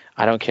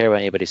 I don't care what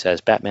anybody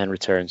says. Batman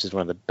Returns is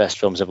one of the best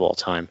films of all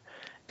time,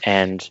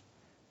 and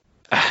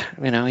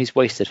he's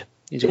wasted.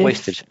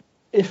 Wasted.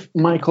 If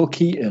Michael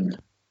Keaton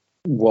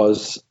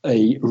was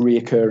a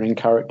reoccurring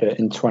character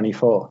in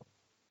 24,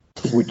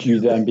 would you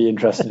then be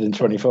interested in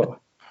 24?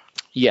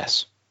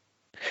 Yes.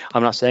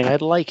 I'm not saying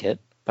I'd like it,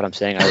 but I'm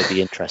saying I would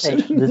be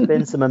interested. Hey, there's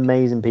been some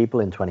amazing people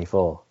in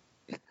 24.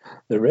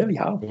 They really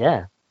have.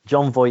 Yeah.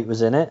 John Voight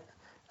was in it.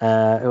 Who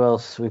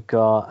else we've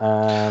got?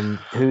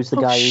 Who's the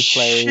guy who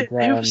played?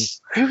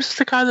 Who's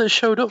the guy that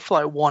showed up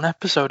for like one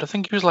episode? I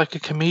think he was like a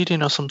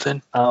comedian or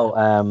something.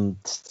 Oh,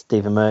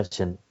 Stephen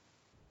Merchant.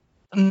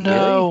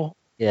 No.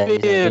 Really?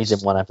 Yeah, he's in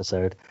one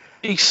episode.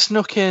 He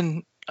snuck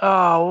in.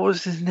 Oh, what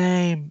was his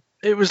name?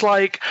 It was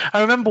like,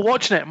 I remember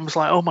watching it and was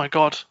like, oh my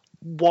god,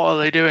 what are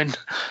they doing?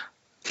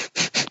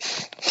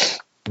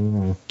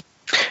 The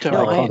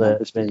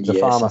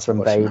farmer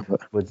from Babe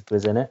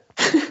was in it.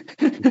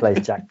 He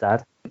plays Jack's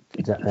dad.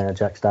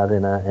 Jack's dad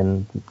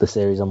in the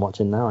series I'm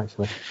watching now,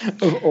 actually.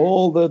 Of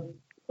all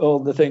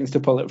the things to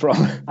pull it from,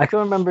 I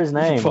can't remember his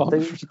name. Well,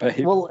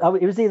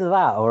 it was either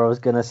that or I was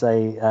going to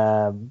say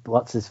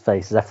what's his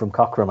face, Ephraim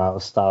Cochrane out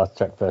of Star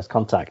Trek First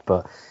Contact,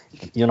 but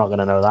you're not going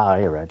to know that,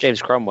 are you, Reg?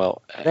 James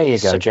Cromwell. There you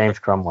go, James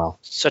Cromwell.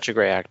 Such a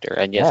great actor,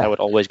 and yes, I would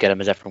always get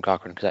him as Ephraim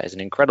Cochrane because that is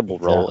an incredible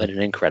role in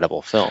an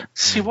incredible film.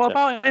 See, what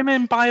about him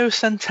in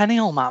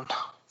Bicentennial Man?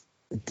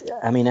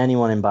 I mean,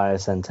 anyone in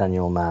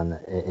Bicentennial Man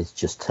is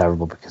just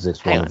terrible because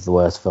it's one of the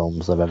worst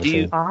films I've ever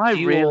seen. I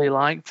really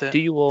liked it. Do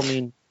you all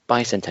mean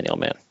Bicentennial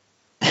Man?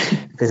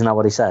 Isn't that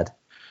what he said?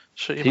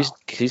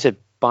 He said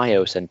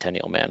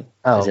Biocentennial Man.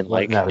 Oh, as in,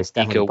 like, no, it's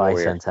definitely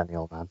Eco-Warrior.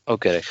 Bicentennial Man.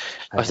 Okay.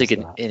 I was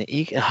thinking, an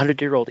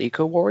 100-year-old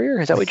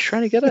Eco-Warrior? Is that what you're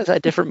trying to get at? Is that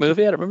a different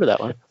movie? I don't remember that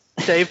one.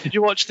 Dave, did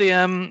you watch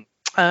the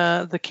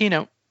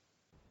keynote?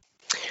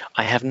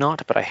 I have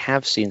not, but I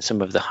have seen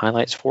some of the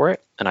highlights for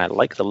it, and I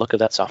like the look of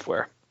that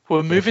software.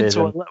 We're moving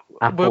to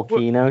Apple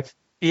keynote.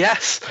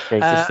 Yes. Okay,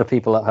 just for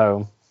people at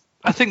home.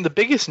 I think the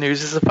biggest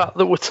news is the fact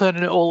that we're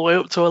turning it all the way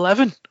up to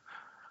 11.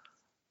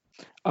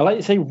 I like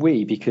to say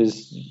we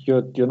because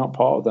you're not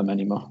part of them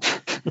anymore.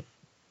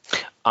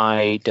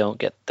 I don't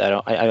get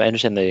that. I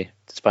understand the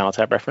Spinal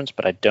Tap reference,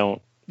 but I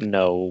don't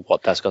know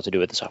what that's got to do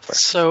with the software.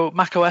 So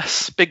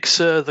macOS Big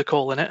Sur, they're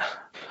calling it.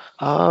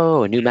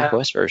 Oh, a new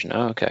macOS version.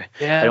 Oh, okay.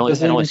 Yeah. I only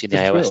see the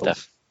iOS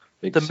stuff.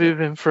 They're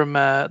moving from.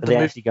 Are they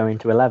actually going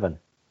to 11?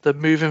 They're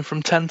moving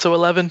from 10 to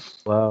 11.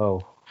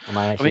 Whoa. Am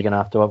I actually going to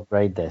have to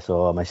upgrade this,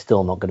 or am I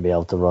still not going to be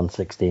able to run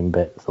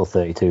 16-bit or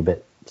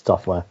 32-bit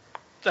software?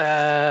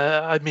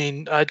 Your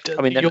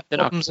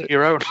problems are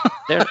your own.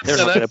 They're not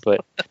going to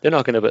put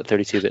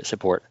 32-bit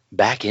support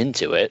back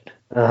into it.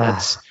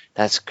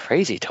 That's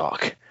crazy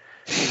talk.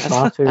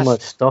 Far too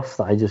much stuff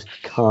that I just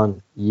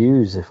can't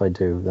use if I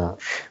do that.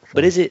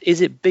 But is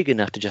it big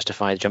enough to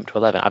justify the jump to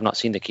 11? I've not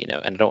seen the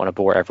keynote, and I don't want to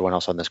bore everyone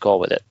else on this call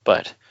with it,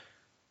 but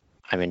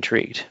I'm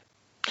intrigued.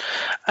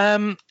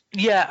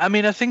 Yeah, I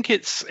mean, I think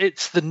it's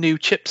the new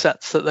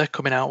chipsets that they're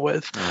coming out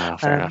with.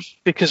 Fair enough.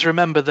 Because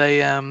remember,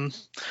 they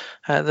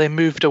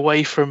moved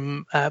away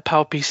from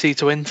PowerPC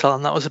to Intel,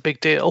 and that was a big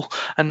deal.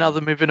 And now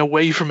they're moving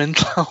away from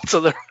Intel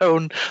to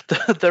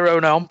their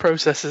own ARM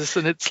processors,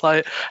 and it's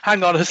like,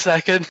 hang on a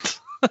second.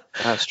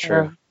 That's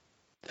true.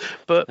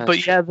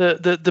 But yeah,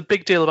 the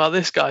big deal about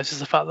this, guys, is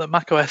the fact that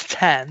macOS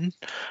 10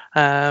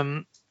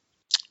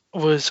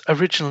 was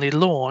originally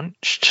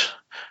launched.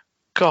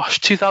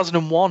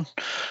 2001.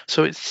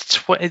 So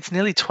it's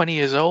nearly 20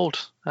 years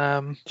old.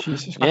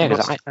 Jesus. Yeah,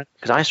 because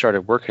I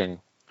started working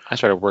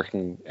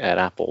at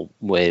Apple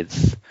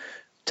with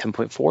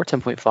 10.4,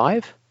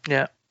 10.5.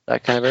 Yeah,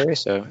 that kind of area.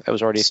 So I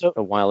was already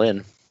a while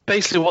in.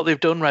 Basically, what they've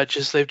done, Reg,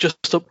 is they've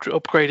just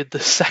upgraded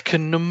the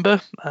second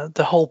number.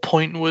 The whole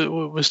point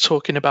was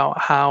talking about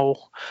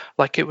how,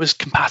 like, it was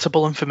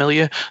compatible and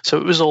familiar. So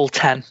it was all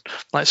 10.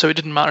 Like, so it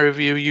didn't matter if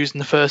you were using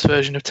the first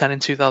version of 10 in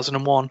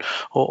 2001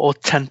 or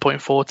 10.4,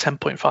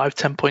 10.5,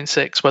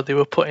 10.6, where they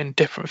were putting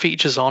different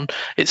features on.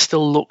 It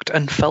still looked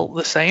and felt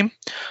the same,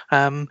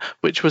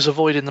 which was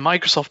avoiding the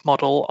Microsoft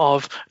model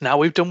of, now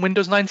we've done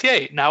Windows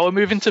 98. Now we're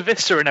moving to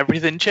Vista and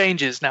everything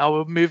changes. Now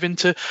we're moving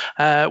to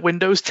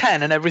Windows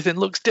 10 and everything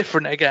looks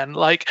different again.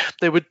 Like,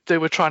 they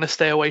were trying to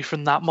stay away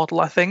from that model,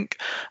 I think.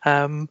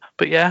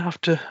 But yeah,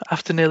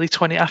 after nearly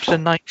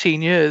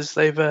 19 years,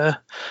 they've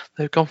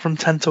gone from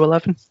 10 to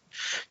 11.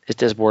 It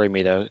does worry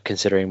me, though,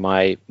 considering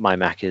my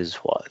Mac is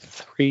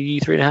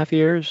three and a half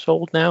years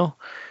old now.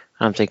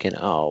 I'm thinking,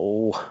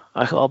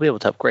 I'll be able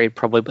to upgrade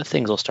probably, but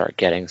things will start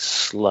getting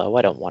slow.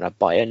 I don't want to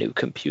buy a new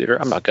computer.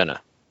 I'm not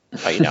gonna.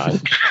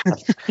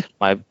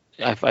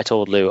 I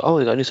told Lou,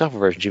 we got a new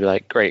software version. She'd be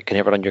like, great, can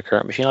you run on your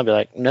current machine? I'll be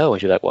like, no.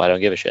 And she'd be like, well, I don't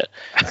give a shit.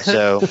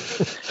 So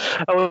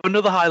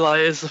another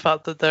highlight is the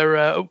fact that they're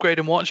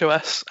upgrading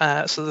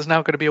WatchOS. So there's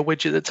now going to be a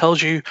widget that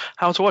tells you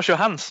how to wash your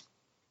hands.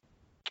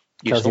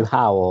 Tells you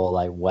how, or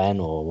like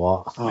when, or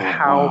what?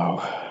 How?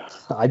 Wow.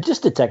 I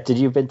just detected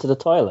you've been to the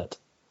toilet.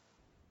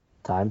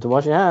 Time to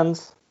wash your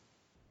hands.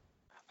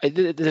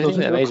 The thing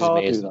that amazes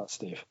me is that,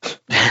 Steve.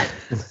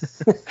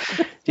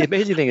 The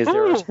amazing thing is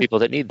there are people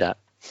that need that.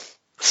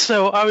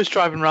 So I was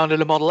driving around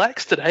in a Model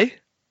X today.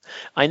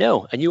 I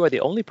know, and you are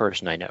the only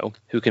person I know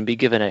who can be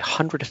given a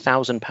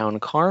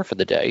 100,000-pound car for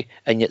the day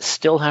and yet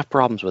still have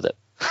problems with it.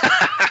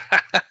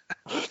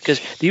 Because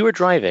you were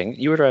driving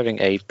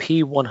a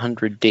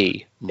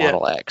P100D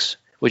Model X,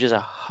 which is a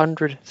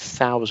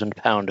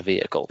 100,000-pound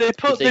vehicle,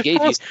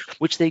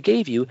 which they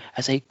gave you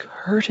as a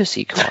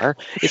courtesy car.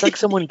 It's like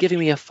someone giving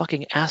me a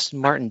fucking Aston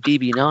Martin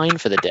DB9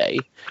 for the day.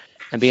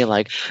 And being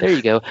like, there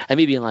you go. And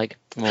me being like,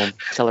 well,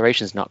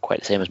 acceleration's not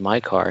quite the same as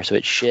my car, so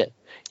it's shit.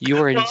 You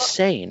are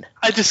insane.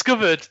 I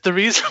discovered the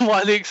reason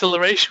why the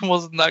acceleration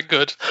wasn't that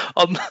good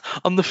on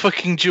the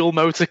fucking dual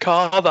motor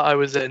car that I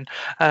was in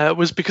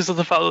was because of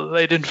the fact that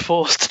they'd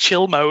enforced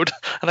chill mode,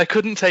 and I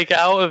couldn't take it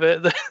out of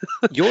it.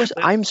 Yours,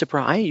 I'm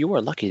surprised. You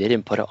were lucky they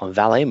didn't put it on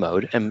valet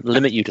mode and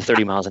limit you to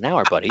 30 miles an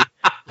hour, buddy.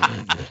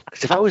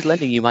 Because if I was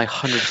lending you my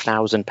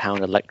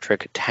 100,000-pound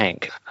electric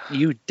tank,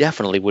 you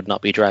definitely would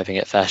not be driving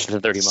it faster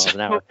than 30 miles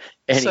an hour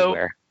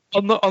anywhere.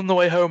 On the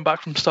way home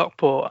back from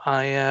Stockport,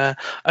 I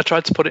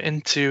tried to put it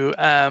into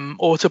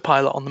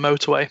autopilot on the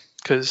motorway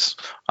because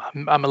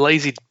I'm a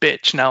lazy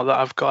bitch now that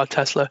I've got a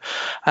Tesla.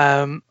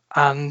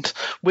 And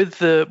with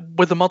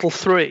the Model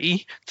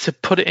 3, to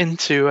put it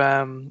into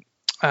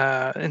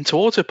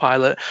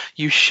autopilot,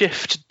 you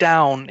shift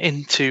down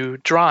into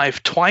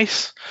drive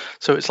twice,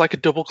 so it's like a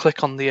double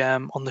click on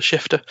the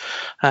shifter.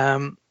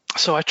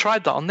 So I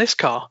tried that on this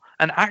car,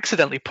 and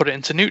accidentally put it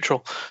into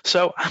neutral.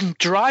 So I'm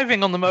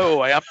driving on the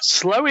motorway, I'm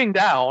slowing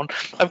down,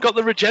 I've got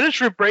the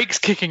regenerative brakes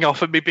kicking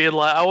off at me being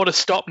like, I want to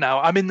stop now.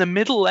 I'm in the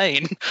middle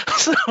lane.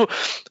 So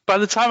by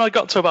the time I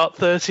got to about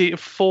 30,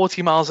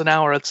 40 miles an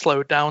hour, I'd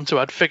slowed down to,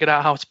 I'd figured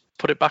out how to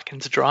put it back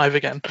into drive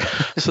again.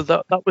 So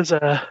that was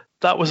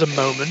a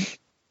moment.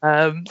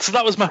 So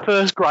that was my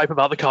first gripe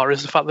about the car,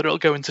 is the fact that it'll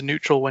go into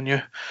neutral when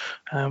you're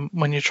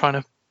trying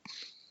to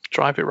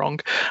drive it wrong.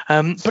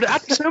 But it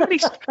had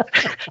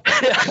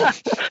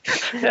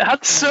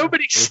so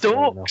many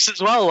stalks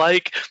as well.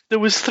 Like, there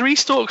was 3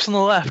 stalks on the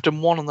left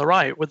and 1 on the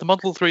right. With the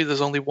Model 3, there's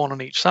only 1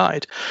 on each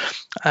side.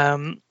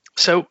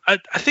 So I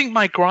think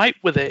my gripe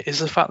with it is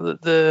the fact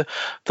that the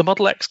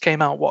Model X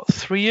came out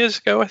 3 years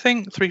ago, I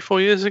think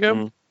 3-4 years ago.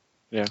 Mm.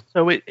 Yeah.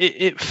 So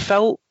it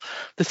felt,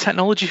 the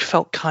technology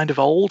felt kind of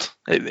old.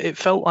 It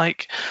felt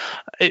like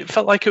it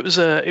was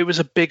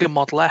a bigger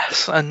Model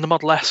S, and the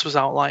Model S was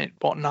out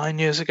 9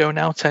 years ago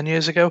now, 10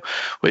 years ago,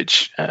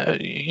 which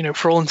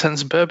for all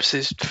intents and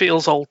purposes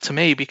feels old to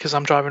me, because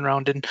I'm driving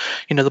around in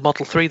the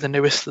Model 3, the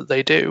newest that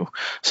they do.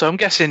 So I'm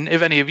guessing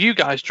if any of you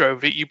guys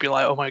drove it, you'd be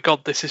like, oh my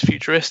god, this is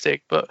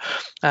futuristic. But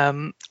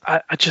I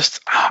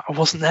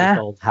wasn't there.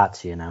 It's old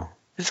hat,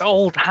 It's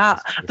old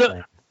hat.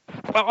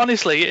 But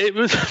honestly, it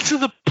was to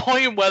the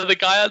point where the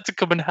guy had to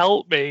come and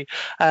help me,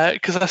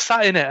 because I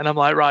sat in it and I'm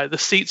like, right, the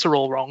seats are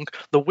all wrong,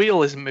 the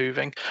wheel isn't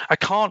moving, I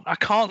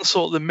can't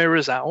sort the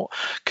mirrors out,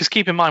 because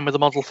keep in mind with the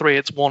Model 3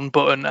 it's one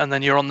button and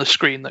then you're on the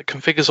screen that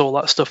configures all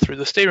that stuff through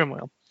the steering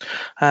wheel.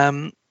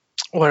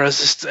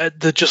 Whereas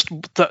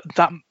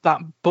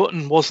that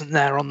button wasn't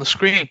there on the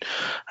screen,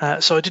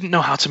 so I didn't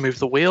know how to move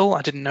the wheel,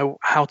 I didn't know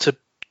how to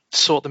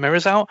sort the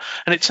mirrors out,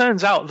 and it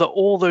turns out that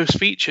all those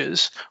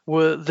features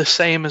were the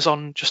same as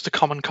on just a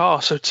common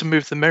car. So to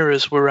move the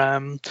mirrors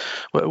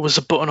was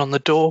a button on the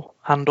door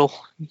handle,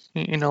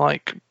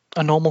 like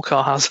a normal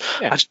car has.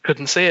 Yeah. I just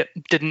couldn't see it,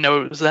 didn't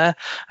know it was there.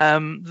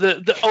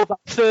 That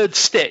third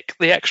stick,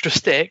 the extra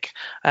stick,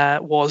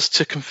 was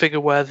to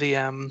configure where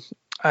the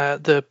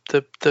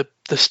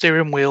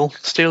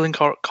steering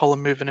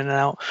column moving in and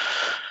out.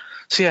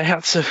 So yeah, he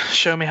had to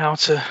show me how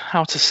to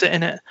sit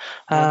in it.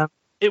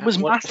 It was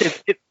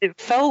massive. It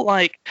felt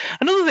like,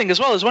 another thing as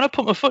well is when I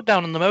put my foot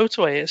down on the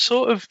motorway, it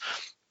sort of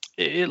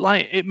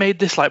it made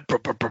this like brr,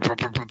 brr, brr, brr,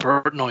 brr,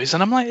 brr noise,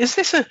 and I'm like, is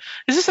this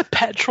a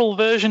petrol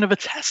version of a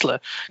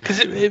Tesla?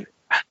 Because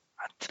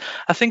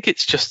I think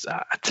it's just,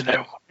 I don't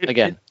know.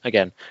 Again,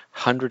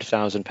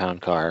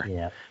 £100,000 car.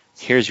 Yeah.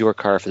 Here's your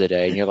car for the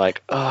day, and you're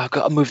like, oh, I've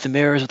got to move the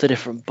mirrors with a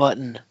different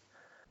button.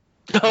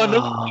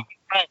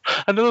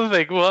 Another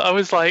thing, well, I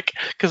was like,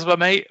 because my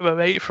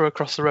mate from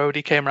across the road,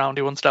 he came around,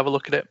 he wanted to have a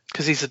look at it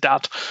because he's a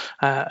dad,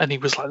 and he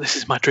was like, this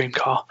is my dream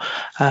car.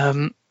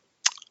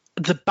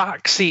 The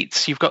back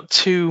seats, you've got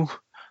 2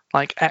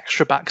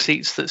 extra back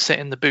seats that sit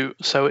in the boot,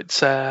 so it's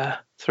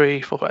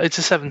 3, 4, 5. It's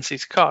a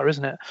 7-seater car,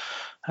 isn't it?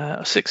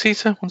 A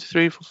 6-seater? 1, 2,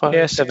 3, 4, 5.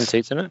 Yeah, 7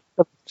 seats, isn't it?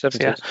 7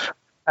 seats.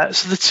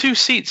 So the 2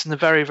 seats in the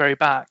very, very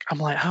back, I'm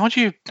like, how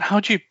do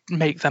you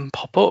make them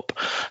pop up?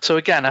 So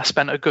again, I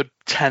spent a good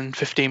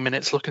 10-15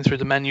 minutes looking through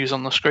the menus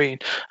on the screen,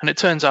 and it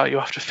turns out you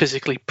have to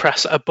physically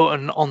press a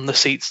button on the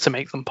seats to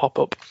make them pop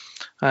up.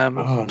 Oh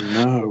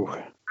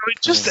no!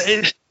 It just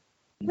is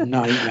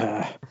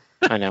nightmare.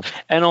 I know.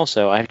 And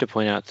also, I have to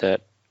point out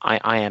that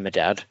I am a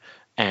dad,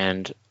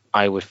 and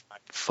I would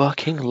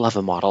fucking love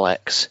a Model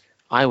X.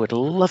 I would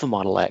love a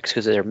Model X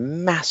because they're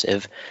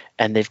massive,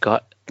 and they've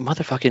got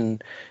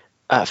motherfucking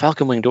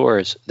Falcon Wing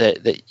doors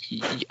that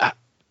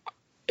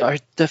are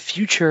the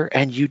future,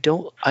 and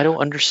I don't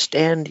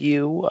understand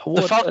you.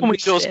 The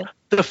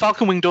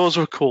Falcon Wing doors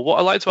were cool. What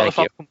I liked about the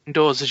Falcon Wing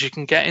doors is you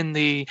can get in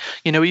the,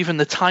 even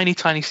the tiny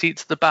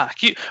seats at the back.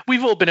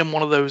 We've all been in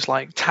one of those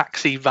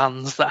taxi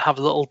vans that have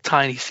little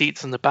tiny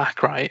seats in the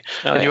back, right?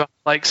 You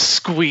have to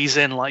squeeze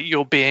in like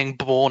you're being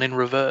born in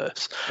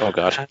reverse. Oh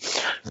god,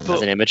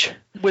 that's an image.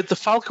 With the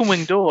Falcon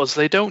Wing doors,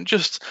 they don't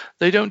just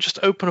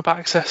open up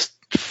access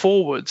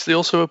forwards, they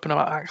also open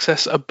up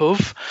access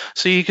above,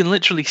 so you can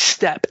literally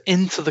step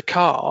into the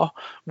car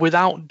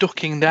without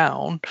ducking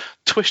down,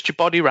 twist your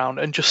body around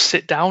and just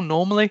sit down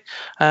normally,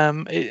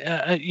 so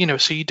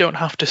you don't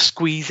have to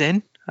squeeze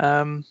in.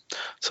 So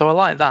I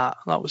like that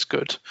was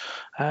good.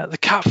 The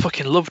cat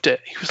fucking loved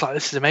it. He was like,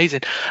 this is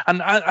amazing.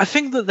 And I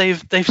think that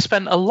they've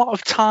spent a lot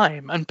of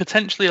time and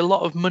potentially a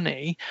lot of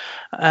money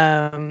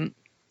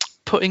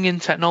putting in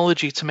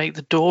technology to make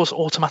the doors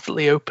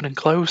automatically open and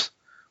close,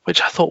 which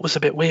I thought was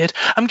a bit weird.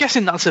 I'm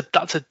guessing that's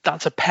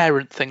a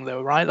parent thing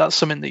though, right? That's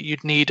something that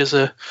you'd need as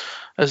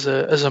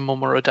a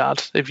mum or a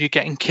dad if you're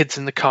getting kids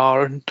in the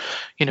car, and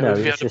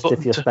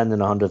if you're spending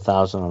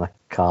 100,000 on a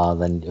car,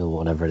 then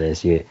whatever it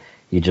is, you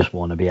just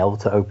want to be able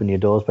to open your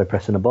doors by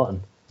pressing a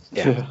button.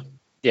 Yeah,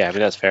 yeah, but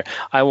that's fair.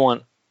 I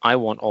want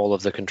all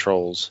of the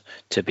controls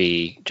to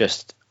be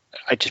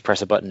I just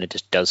press a button, it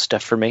just does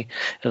stuff for me.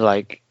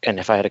 And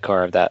if I had a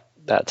car of that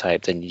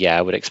type, then yeah,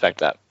 I would expect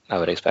that. I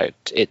would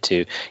expect it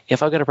to.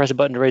 If I'm going to press a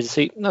button to raise the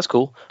seat, that's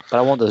cool. But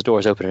I want those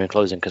doors opening and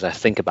closing because I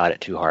think about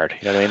it too hard.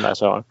 You know what I mean?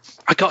 That's all.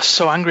 I got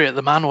so angry at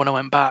the man when I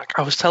went back.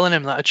 I was telling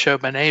him that I'd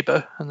showed my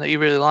neighbour and that he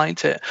really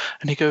liked it.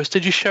 And he goes,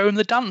 "Did you show him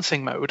the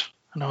dancing mode?"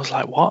 And I was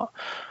like, "What?"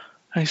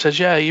 And he says,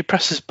 "Yeah, you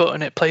press this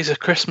button, it plays a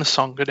Christmas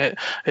song, and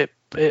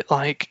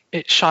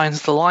it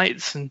shines the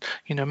lights and,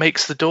 you know,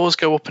 makes the doors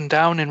go up and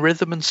down in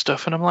rhythm and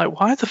stuff." And I'm like,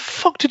 "Why the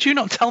fuck did you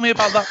not tell me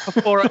about that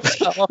before I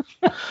set off?"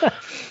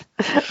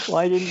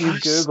 Why didn't you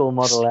Google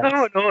Model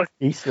X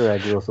Easter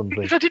egg or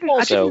something? Because I didn't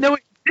know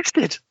it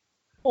existed.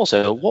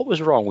 Also, what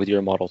was wrong with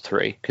your Model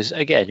 3? Because,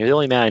 again, you're the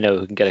only man I know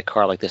who can get a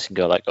car like this and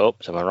go like, "Oh,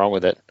 something wrong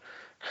with it.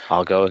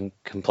 I'll go and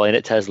complain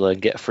at Tesla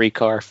and get a free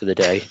car for the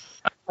day."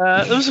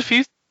 There was a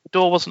few. The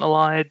door wasn't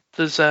aligned.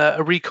 There's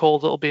a recall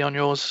that'll be on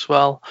yours as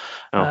well.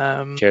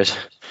 Cheers.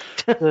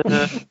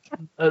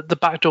 The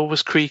back door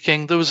was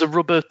creaking. There was a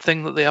rubber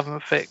thing that they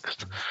haven't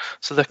fixed,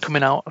 so they're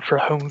coming out for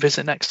a home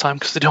visit next time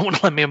because they don't want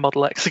to lend me a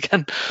Model X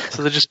again.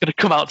 So they're just going to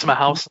come out to my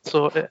house and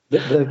sort it.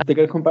 They're going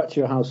to come back to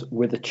your house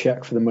with a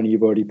check for the money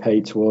you've already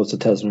paid towards the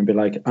Tesla and be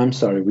like, "I'm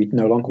sorry, we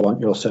no longer want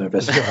your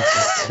service.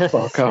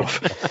 Fuck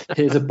off.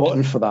 Here's a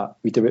button for that.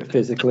 We do it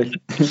physically.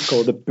 It's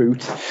called a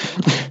boot."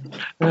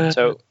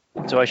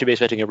 So I should be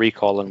expecting a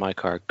recall on my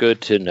car. Good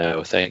to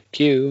know. Thank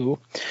you.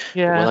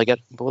 Yeah. Will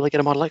I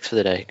get a Model X for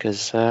the day?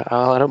 Because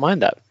I don't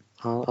mind that.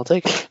 I'll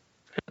take it.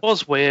 It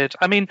was weird.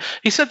 I mean,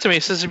 he said to me, he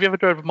says, "Have you ever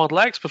drove a Model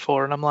X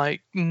before?" And I'm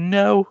like,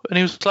 "No." And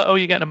he was like, "Oh,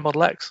 you're getting a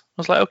Model X."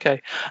 I was like,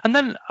 "Okay." And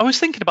then I was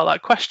thinking about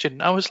that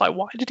question. I was like,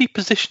 why did he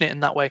position it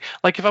in that way?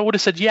 Like, if I would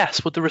have said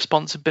yes, would the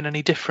response have been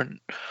any different?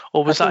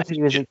 Or was that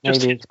he was just maybe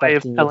his way of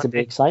expecting you telling to be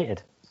me?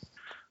 excited?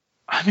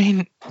 I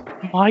mean,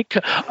 Mike,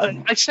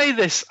 I say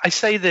this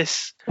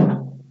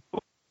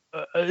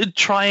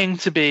trying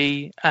to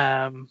be,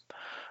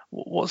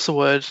 what's the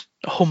word?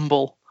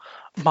 Humble.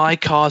 My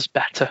car's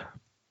better.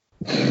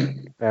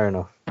 Fair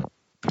enough.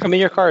 I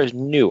mean, your car is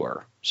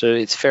newer, so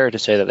it's fair to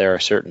say that there are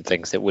certain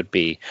things that would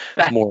be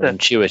more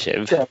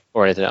intuitive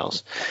or anything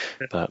else.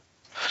 But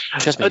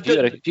trust me,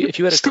 if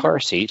you had a car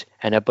seat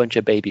and a bunch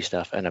of baby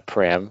stuff and a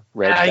pram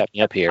ready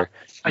to up here,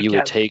 you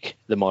would take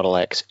the Model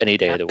X any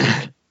day of the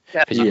week.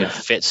 Because you can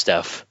fit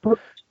stuff.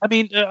 I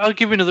mean, I'll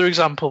give you another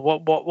example.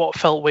 What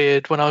felt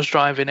weird when I was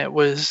driving it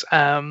was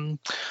the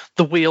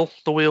wheel.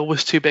 The wheel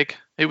was too big.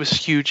 It was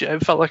huge.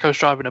 It felt like I was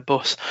driving a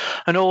bus.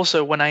 And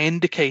also, when I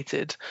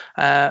indicated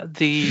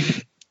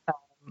the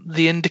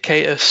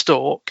indicator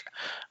stalk,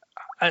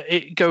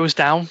 it goes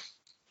down.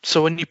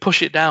 So when you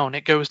push it down,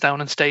 it goes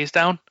down and stays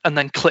down, and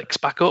then clicks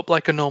back up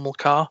like a normal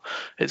car.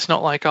 It's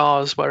not like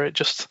ours where it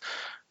just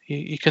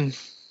you can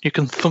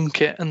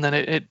thunk it and then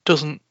it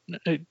doesn't.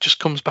 It just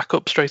comes back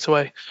up straight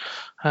away.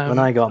 When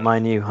I got my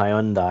new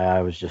Hyundai,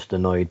 I was just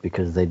annoyed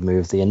because they'd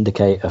moved the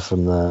indicator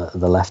from the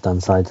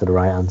left-hand side to the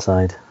right-hand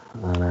side.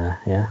 And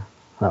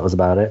that was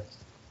about it.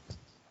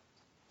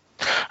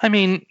 I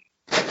mean,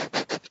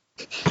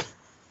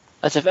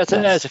 that's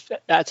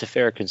a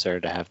fair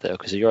concern to have, though,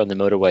 because you're on the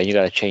motorway and you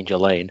got to change a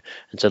lane,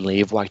 and suddenly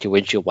you've whacked your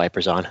windshield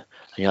wipers on, and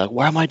you're like,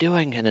 "What am I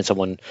doing?" And then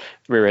someone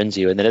rear ends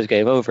you, and then it's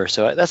game over.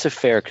 So that's a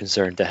fair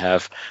concern to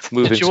have.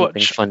 Moving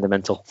something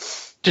fundamental.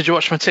 Did you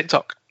watch my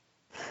TikTok?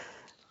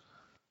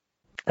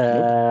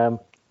 No.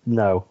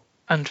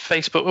 And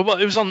Facebook. Well,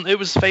 it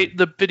was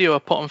the video I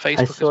put on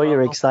Facebook. I saw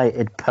your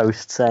excited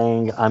post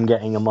saying I'm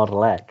getting a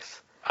Model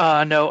X.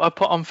 No, I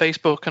put on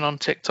Facebook and on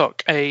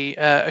TikTok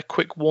a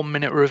quick 1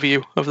 minute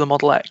review of the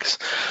Model X.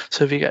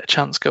 So if you get a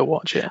chance, go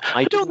watch it.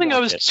 I don't think I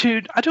was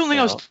too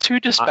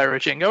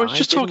disparaging. I was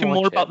just talking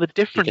more about the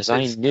differences.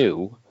 Because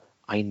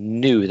I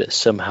knew that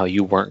somehow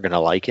you weren't going to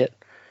like it.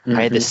 Mm-hmm.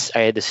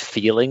 I had this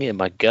feeling in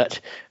my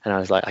gut, and I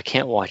was like, I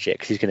can't watch it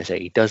because he's going to say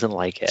he doesn't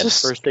like it. And the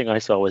first thing I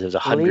saw was it was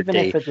 100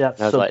 days. Even if that's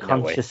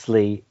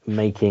subconsciously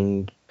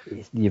making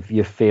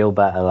you feel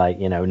better, like,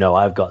 you know, no,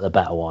 I've got the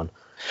better one.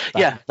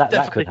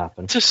 That could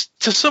happen. To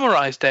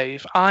summarize,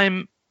 Dave,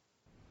 I'm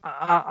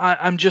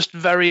just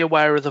very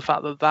aware of the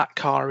fact that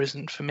car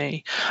isn't for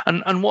me.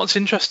 And what's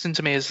interesting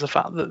to me is the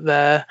fact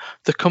that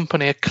the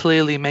company are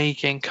clearly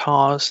making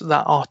cars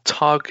that are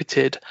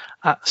targeted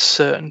at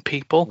certain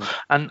people,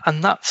 and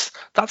that's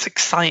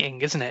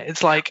exciting, isn't it?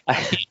 It's like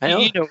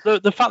you know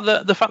the fact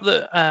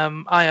that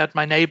I had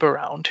my neighbor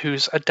around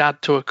who's a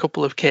dad to a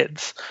couple of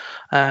kids,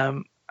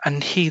 and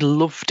he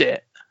loved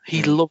it.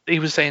 He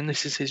was saying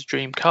this is his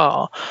dream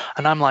car,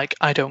 and I'm like,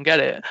 I don't get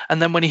it. And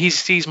then when he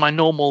sees my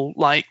normal,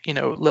 like, you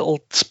know, little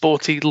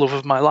sporty love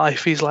of my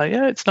life, he's like,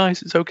 yeah, it's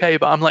nice, it's okay.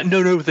 But I'm like,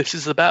 no, this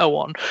is the better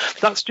one.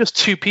 That's just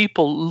two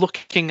people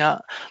looking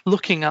at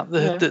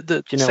the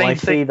Do you know, same I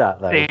thing. see that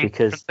though,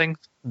 because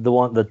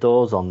the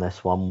doors on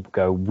this one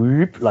go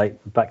whoop, like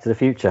Back to the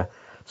Future.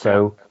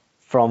 So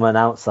from an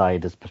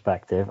outsider's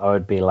perspective, I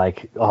would be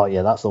like, oh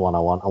yeah, that's the one I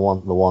want. I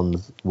want the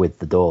ones with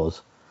the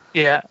doors.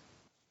 Yeah.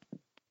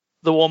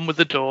 The one with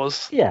the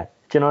doors. Yeah.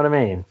 Do you know what I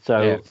mean?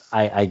 So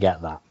I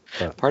get that.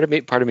 But Part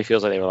of me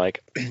feels like they were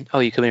like, "Oh,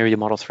 you come here with your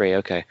Model 3,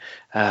 okay?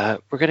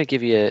 We're gonna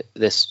give you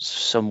this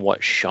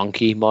somewhat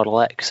shonky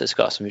Model X. It's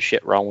got some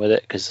shit wrong with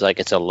it because like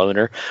it's a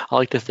loaner. I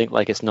like to think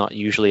like it's not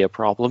usually a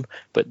problem,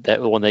 but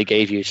that one they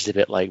gave you is just a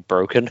bit like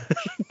broken.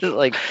 Just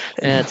like,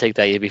 take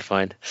that, you'll be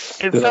fine.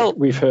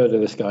 We've heard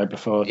of this guy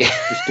before.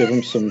 Just give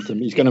him something.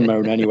 He's going to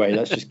moan anyway.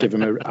 Let's just give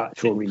him an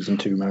actual reason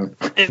to moan.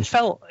 It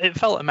felt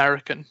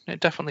American. It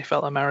definitely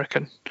felt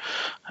American.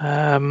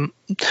 And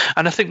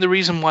I think the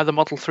reason why the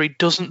Model 3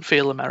 doesn't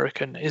feel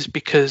American is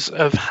because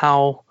of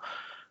how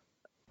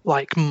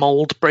like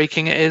mold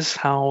breaking it is.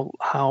 How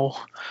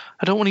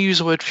I don't want to use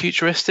the word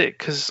futuristic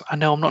because I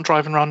know I'm not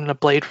driving around in a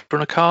Blade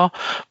Runner car,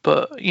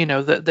 but you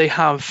know that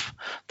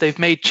they've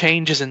made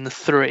changes in the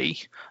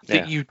 3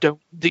 that you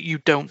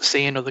don't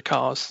see in other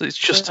cars. It's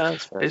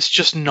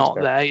just not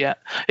there yet.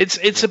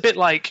 It's a bit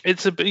like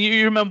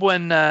you remember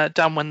when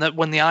Dan when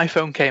the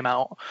iPhone came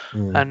out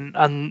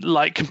and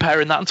like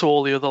comparing that to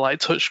all the other like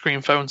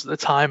touchscreen phones at the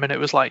time, and it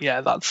was like, yeah,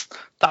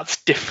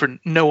 that's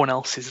different. No one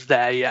else is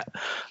there yet.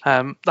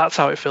 That's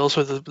how it feels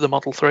with the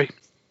Model 3.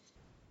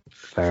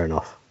 fair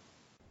enough.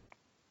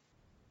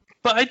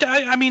 But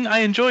I mean, I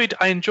enjoyed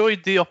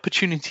the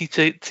opportunity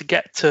to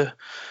get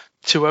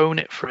to own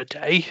it for a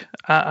day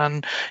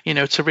and you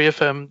know to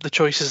reaffirm the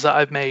choices that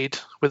I've made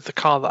with the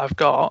car that I've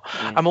got.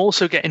 I'm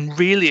also getting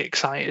really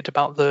excited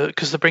about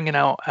because they're bringing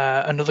out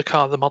another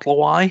car, the Model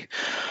Y.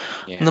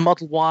 And the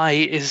Model Y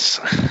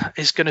is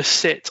going to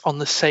sit on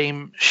the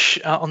same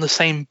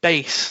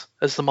base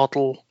as the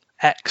Model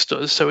X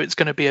does, so it's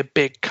going to be a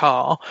big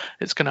car.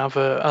 It's going to have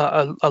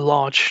a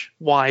large,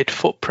 wide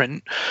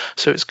footprint.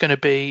 So it's going to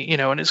be, you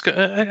know, and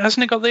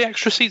hasn't it got the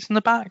extra seats in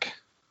the back?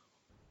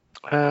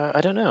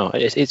 I don't know.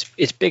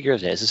 It's bigger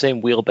than it. It's the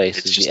same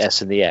wheelbase as the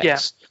S and the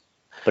X,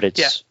 but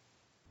it's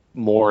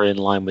more in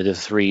line with the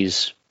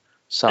 3's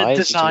size.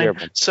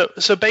 Design.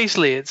 So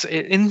basically, it's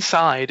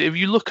inside. If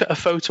you look at a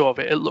photo of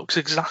it, it looks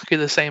exactly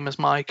the same as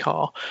my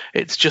car.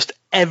 It's just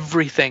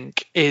everything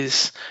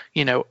is,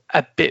 you know,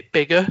 a bit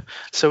bigger.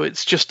 So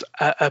it's just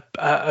a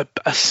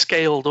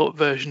scaled up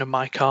version of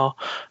my car,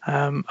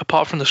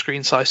 apart from the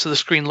screen size. So the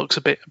screen looks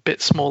a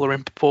bit smaller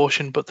in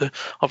proportion, but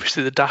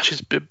obviously the dash is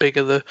a bit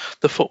bigger,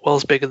 the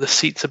footwell's bigger, the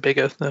seats are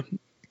bigger,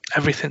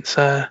 everything's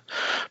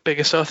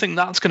bigger. So I think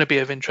that's going to be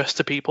of interest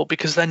to people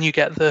because then you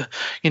get the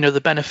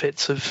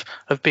benefits of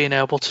being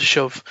able to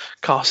shove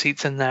car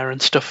seats in there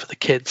and stuff for the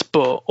kids,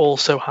 but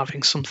also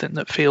having something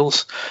that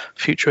feels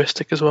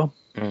futuristic as well.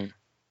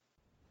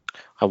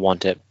 I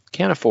want it.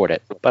 Can't afford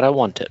it, but I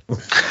want it.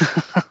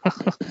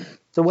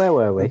 So where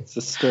were we?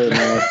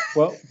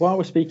 Well, while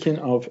we're speaking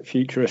of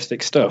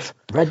futuristic stuff,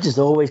 Reg has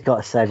always got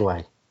a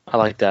segue. I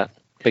like that.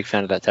 Big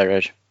fan of that,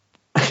 Reg.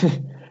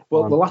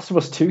 Well, The Last of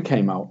Us 2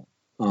 came out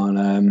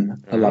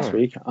on last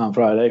week on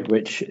Friday,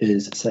 which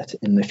is set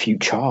in the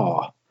future,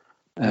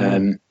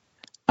 and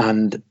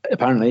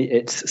apparently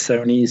it's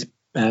Sony's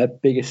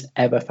biggest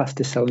ever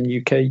fastest selling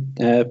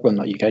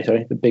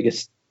the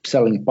biggest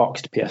selling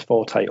boxed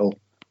PS4 title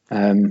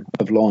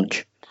of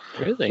launch.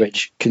 Really?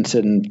 Which,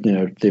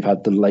 considering they've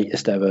had the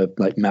latest ever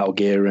like Metal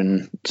Gear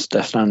and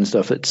Death Stranding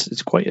stuff,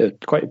 it's quite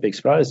a big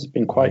surprise. There's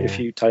been quite a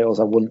few titles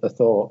I wouldn't have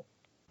thought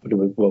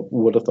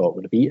would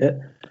have beat it.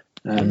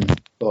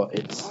 But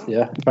it's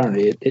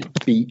apparently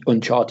it beat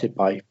Uncharted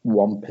by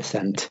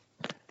 1%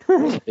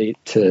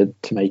 to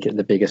make it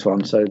the biggest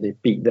one. So they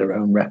beat their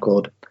own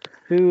record.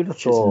 Who'd have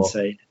thought?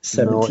 Insane.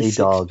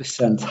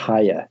 76%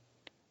 higher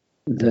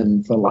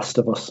than The Last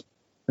of Us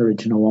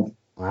original one.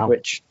 Wow.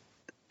 Which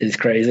is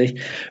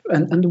crazy.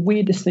 And the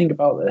weirdest thing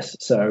about this,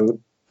 so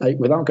like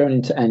without going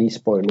into any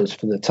spoilers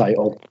for the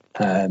title,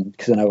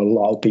 because I know a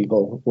lot of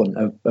people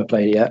wouldn't have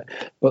played it yet,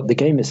 but the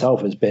game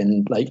itself has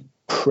been like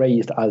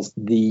praised as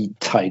the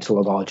title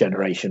of our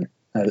generation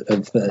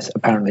of this.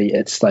 Apparently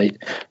it's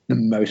like the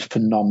most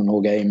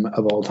phenomenal game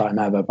of all time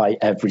ever by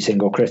every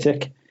single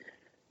critic.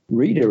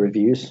 Reader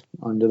reviews,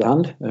 on the other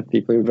hand, of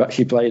people who've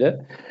actually played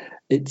it,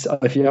 it's,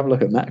 if you have a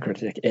look at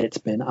Metacritic, it's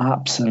been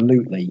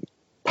absolutely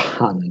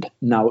panned.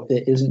 Now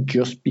it isn't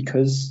just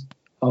because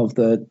of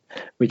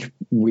which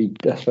we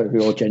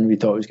all genuinely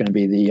thought it was going to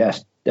be the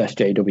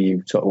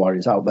SJW sort of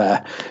warriors out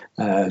there,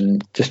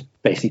 just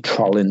basically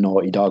trolling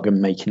Naughty Dog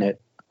and making it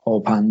all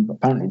panned.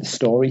 Apparently the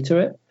story to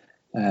it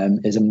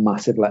is a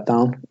massive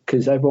letdown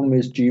because everyone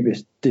was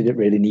dubious. Did it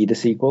really need a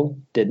sequel?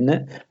 Didn't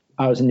it?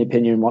 I was in the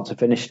opinion once I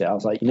finished it, I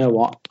was like, you know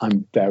what?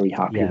 I'm very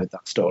happy with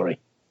that story.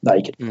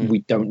 Like, we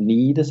don't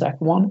need a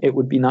second one. It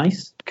would be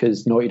nice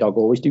because Naughty Dog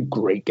always do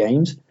great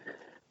games,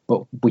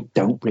 but we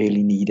don't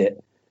really need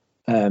it.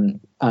 And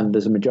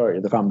there's a majority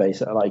of the fan base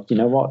that are like, you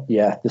know what?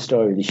 Yeah, the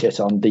story they shit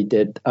on, they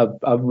did.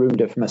 I've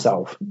ruined it for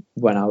myself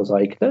when I was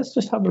like, let's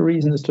just have a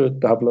reason as to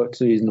have a look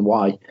to the reason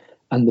why.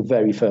 And the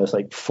very first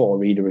 4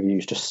 reader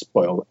reviews just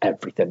spoil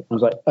everything. I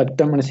was like, I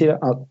don't want to see that.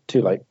 Oh,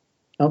 too late.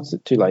 Oh, it's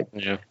too late.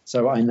 Yeah.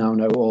 So I now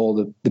know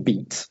all the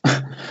beats.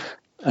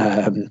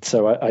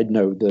 So I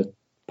know the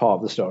part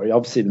of the story.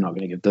 Obviously, they're not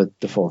going to give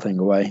the full thing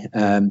away.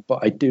 But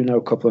I do know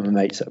a couple of my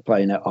mates that are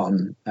playing it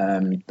on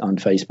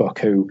Facebook.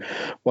 Who,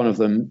 one of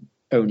them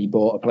only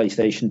bought a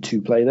PlayStation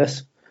to play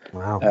this.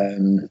 Wow.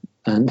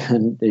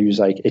 And he was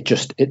like,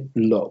 it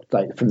looked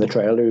like, from the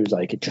trailer, it was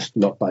like, it just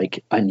looked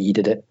like I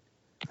needed it.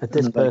 Had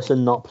this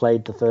person not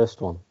played the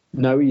first one?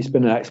 No, he's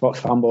been an Xbox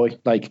fanboy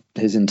like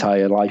his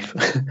entire life.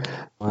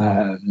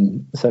 Wow.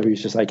 So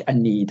he's just like, I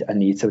need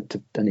to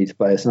play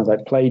this. And I was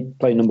like,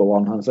 play number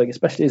one. And I was like,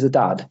 especially as a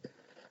dad,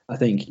 I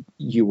think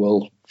you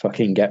will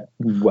fucking get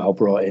well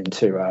brought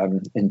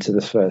into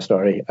this first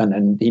story. And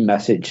then he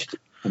messaged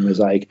and was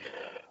like,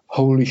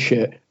 holy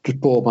shit,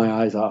 just bawled my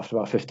eyes out after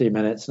about 15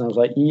 minutes. And I was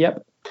like,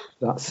 yep,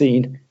 that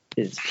scene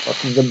is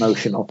fucking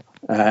emotional.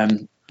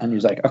 And he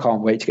was like, I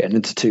can't wait to get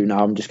into 2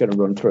 now. I'm just going to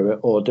run through it,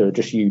 or do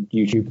just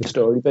YouTube the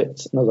story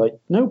bits. And I was like,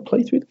 no,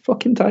 play through the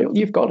fucking title.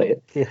 You've got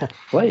it. Yeah.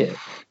 Play it.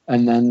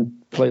 And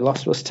then play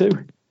Last of Us 2.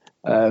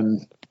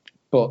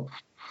 But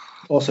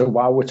also,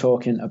 while we're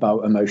talking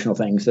about emotional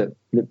things that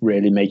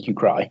really make you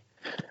cry,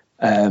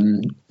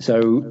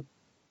 so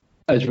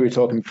as we were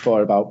talking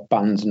before about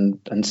bands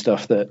and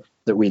stuff that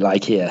we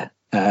like here,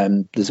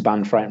 there's a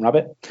band, Frightened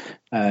Rabbit.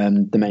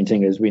 The main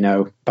singer, as we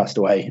know, passed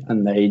away,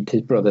 and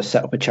his brother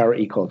set up a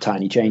charity called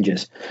Tiny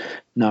Changes.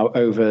 Now,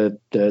 over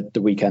the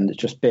weekend that's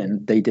just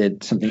been, they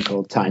did something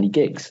called Tiny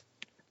Gigs,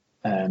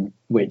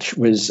 which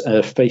was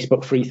a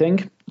Facebook free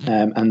thing,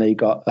 and they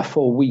got a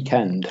full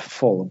weekend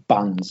full of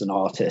bands and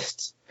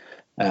artists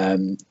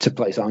to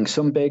play songs,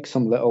 some big,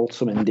 some little,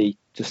 some indie,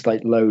 just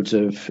like loads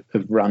of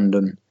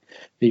random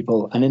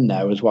people. And in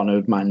there was one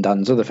of mine and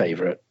Dan's other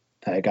favourite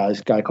guys,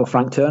 a guy called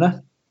Frank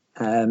Turner.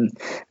 And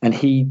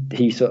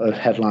he sort of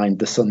headlined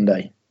the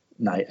Sunday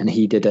night, and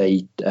he did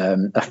a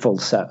full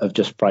set of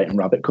just Frightened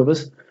Rabbit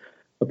covers,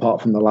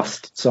 apart from the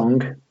last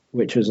song,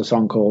 which was a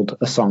song called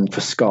 "A Song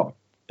for Scott,"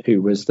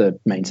 who was the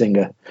main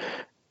singer.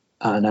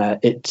 And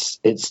it's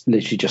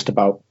literally just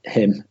about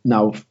him.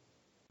 Now,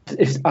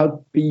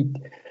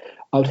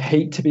 I'd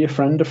hate to be a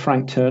friend of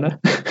Frank Turner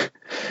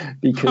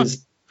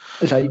because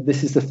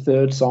this is the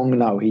third song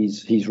now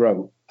he's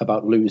wrote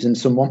about losing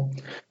someone.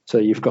 So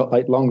you've got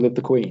like "Long Live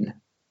the Queen,"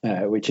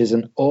 which is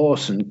an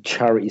awesome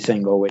charity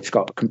single which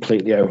got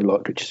completely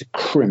overlooked, which is a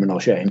criminal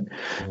shame.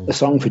 A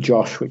Song for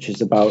Josh, which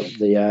is about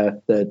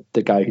the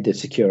guy who did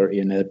security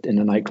in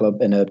a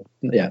nightclub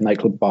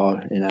nightclub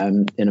bar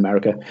in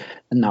America,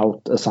 and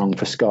now A Song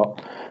for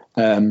Scott.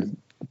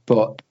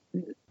 But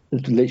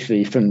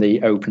literally from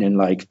the opening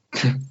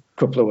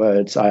couple of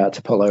words, I had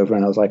to pull over,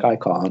 and I was like, I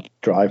can't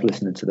drive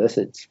listening to this.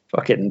 It's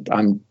fucking,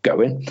 I'm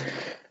going.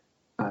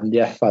 And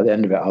yeah, by the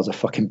end of it, I was a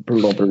fucking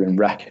blubbering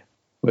wreck.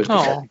 A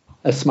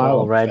smile.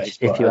 Well, Reg,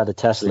 if you had a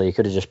Tesla, you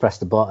could have just pressed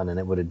the button and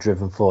it would have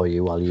driven for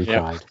you while you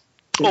cried.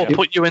 Or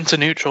put you into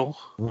neutral.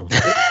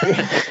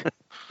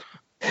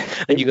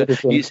 And you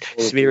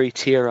smeary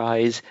tear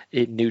eyes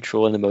in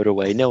neutral in the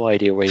motorway, no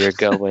idea where you're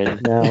going.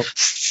 No.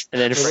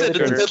 And then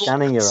sitting in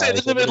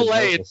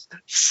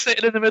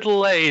the middle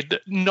lane,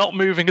 not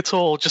moving at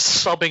all, just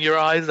sobbing your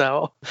eyes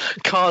out.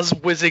 Cars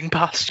whizzing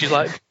past you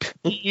like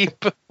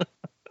beep.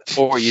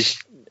 Or you.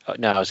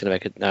 No, I was going to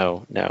make it.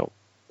 No.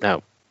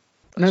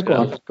 No, go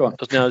on.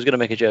 No, I was going to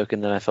make a joke,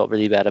 and then I felt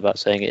really bad about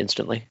saying it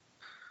instantly.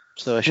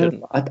 So I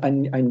shouldn't. I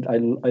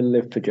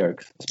live for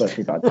jokes,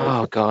 especially bad jokes.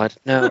 Oh God,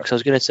 no! Because I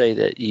was going to say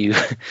that you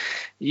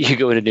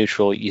go into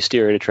neutral, you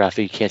steer into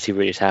traffic, you can't see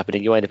what is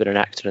happening, you end up in an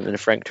accident, and then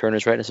Frank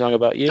Turner's writing a song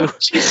about you.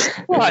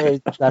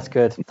 That's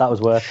good. That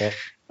was worth it.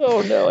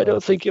 Oh no, I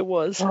don't think it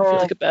was. I feel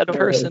like a bad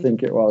person. I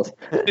think it was,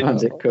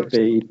 and it could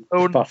be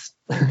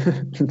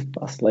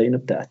fast lane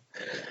of death.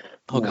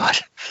 Oh God.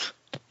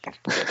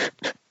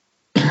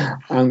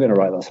 I'm going to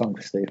write that song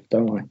for Steve.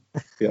 Don't worry,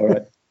 be all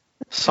right.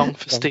 Song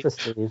for Steve.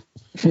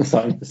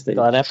 Song for Steve.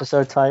 Got an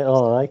episode title.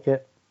 I like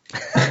it.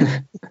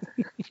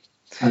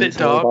 And it's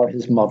all about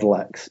his Model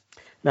X.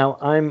 Now,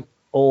 I'm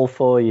all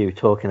for you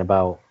talking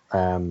about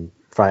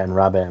Frightened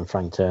Rabbit and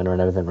Frank Turner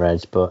and everything,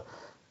 Reg, but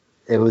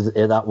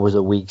that was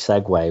a weak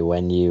segue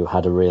when you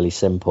had a really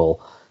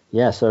simple.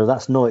 Yeah, so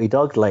that's Naughty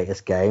Dog's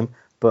latest game,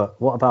 but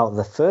what about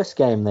the first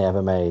game they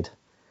ever made?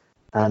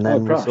 And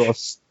then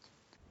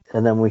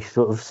we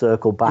sort of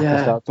circle back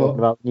and start talking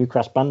about new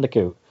Crash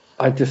Bandicoot.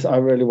 I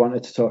really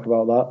wanted to talk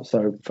about that,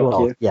 so fuck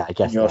you. Yeah, I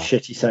guess your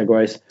shitty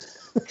segues.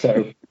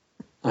 So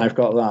I've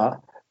got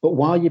that. But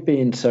why are you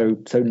being so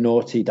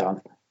naughty,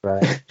 Dan?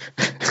 Right.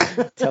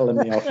 Telling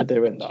me off for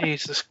doing that.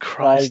 Jesus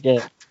Christ.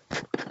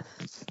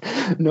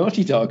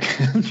 Naughty Dog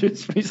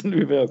just recently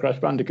revealed Crash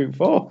Bandicoot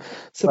 4.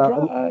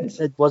 Surprise!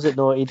 Well, was it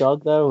Naughty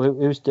Dog though?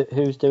 Who's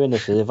doing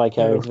this? Is it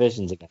Vicarious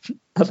Visions again?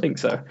 I think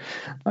so.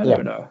 I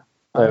don't know.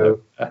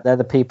 So they're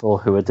the people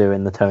who are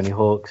doing the Tony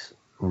Hawk's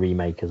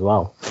remake as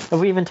well. Have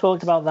we even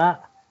talked about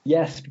that?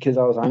 Yes, because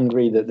I was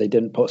angry that they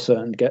didn't put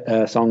certain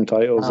song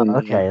titles in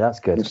that's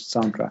good. The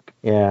soundtrack.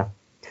 Yeah.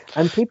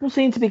 And people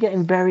seem to be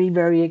getting very,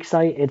 very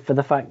excited for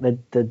the fact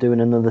that they're doing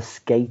another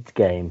Skate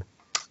game.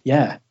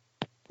 Yeah.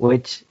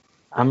 Which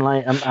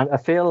I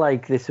feel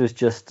like this was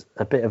just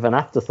a bit of an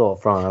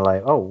afterthought from them.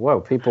 Like, oh, whoa,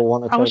 people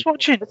want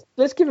to.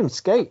 Let's give them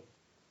Skate.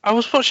 I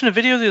was watching a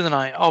video the other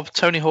night of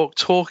Tony Hawk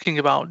talking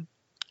about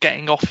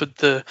getting offered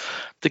the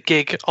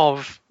gig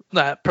of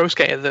Pro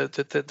Skater,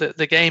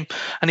 the game,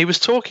 and he was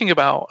talking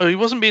about. He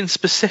wasn't being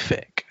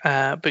specific,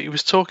 but he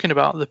was talking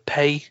about the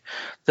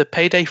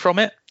payday from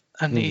it.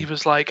 And he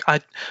was like,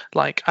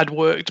 I'd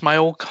worked my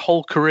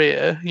whole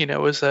career,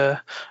 as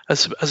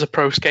a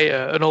pro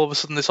skater, and all of a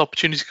sudden this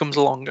opportunity comes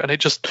along, and it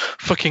just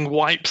fucking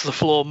wipes the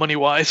floor money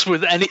wise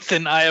with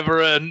anything I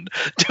ever earned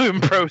doing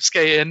pro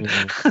skating.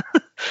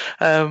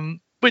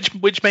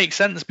 Which makes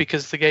sense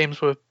because the games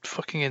were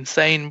fucking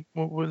insane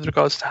with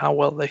regards to how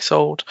well they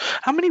sold.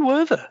 How many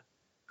were there?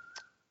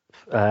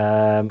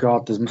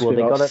 God, there's must well, be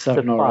they about got up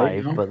 7 to or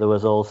 5, 8. but there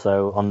was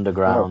also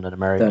Underground and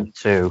American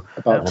 2,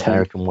 and 10.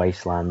 American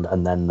Wasteland,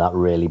 and then that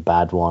really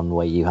bad one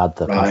where you had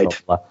the Ride.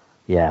 controller.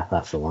 Yeah,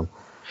 that's the one.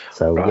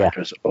 So Ride yeah,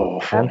 was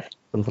awful.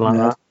 something like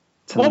that.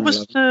 What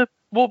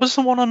was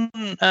the one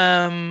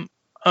on?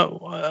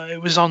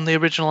 It was on the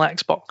original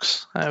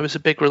Xbox. It was a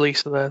big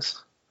release of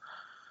theirs.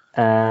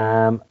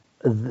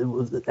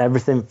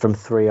 Everything from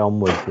 3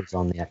 onwards was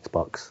on the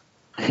Xbox.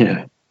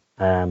 Yeah.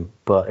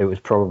 But it was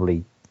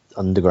probably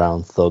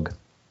Underground Thug.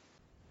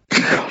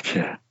 God,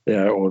 yeah.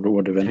 Yeah, it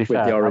would have been with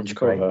the orange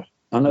cover.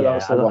 I know that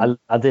was the one.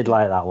 I did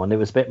like that one. It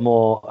was a bit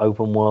more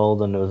open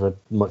world and there was a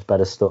much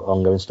better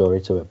ongoing story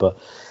to it. But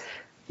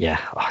yeah,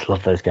 I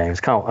love those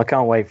games. I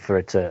can't wait for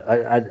it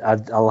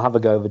to. I'll have a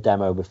go of a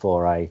demo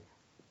before I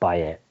buy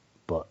it.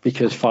 But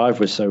because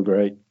 5 was so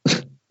great.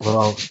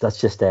 Well,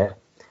 that's just it.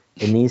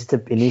 It needs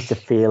to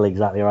feel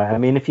exactly right. I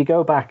mean, if you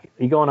go back,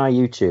 you go on our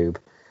YouTube,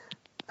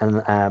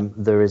 and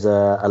there is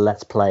a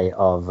Let's Play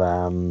of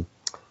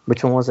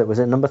which one was it? Was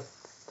it number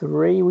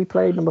 3 we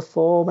played? Number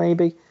 4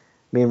 maybe?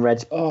 Me and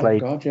Reg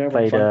played. God, yeah,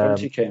 played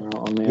came out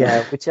on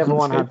the whichever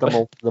one had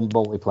the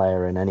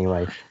multiplayer in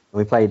anyway. And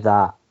we played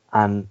that,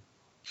 and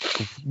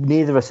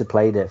neither of us had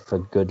played it for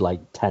good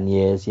 10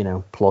 years,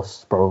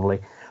 plus probably.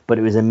 But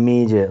it was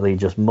immediately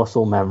just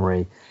muscle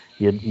memory.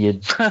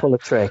 You'd pull a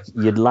trick,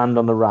 you'd land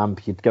on the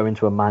ramp, you'd go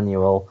into a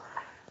manual,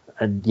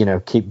 and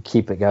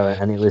keep it going,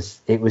 and it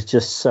was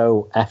just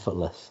so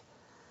effortless.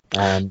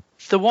 I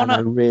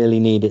really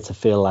need it to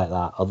feel like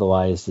that,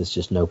 otherwise there's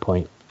just no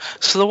point.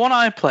 So the one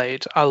I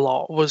played a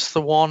lot was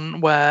the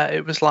one where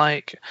it was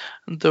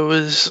there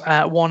was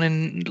one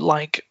in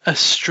a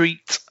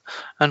street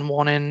and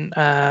one in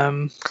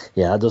yeah,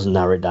 that doesn't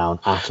narrow it down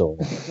at all.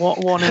 What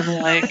one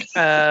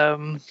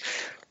in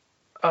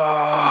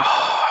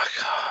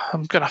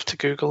I'm gonna have to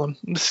Google them.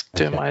 Just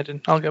doing my head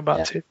in. I'll get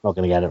back to you. Not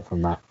gonna get it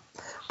from that,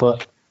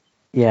 but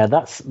yeah,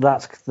 that's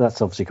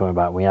obviously coming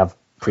back. We have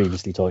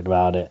previously talked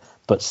about it,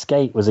 but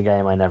Skate was a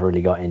game I never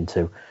really got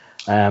into,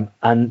 and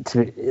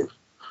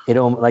it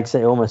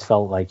almost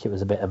felt like it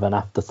was a bit of an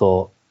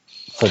afterthought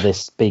for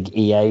this big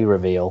EA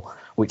reveal,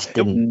 which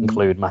didn't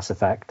include Mass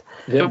Effect.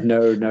 Yep.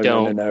 No.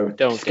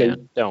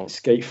 Don't.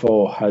 Skate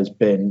 4 has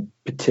been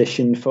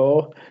petitioned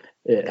for.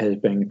 It has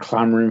been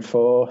clamoring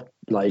for.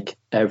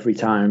 Every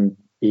time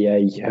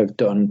EA have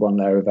done one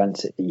of their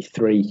events at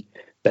E3,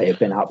 they have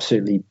been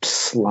absolutely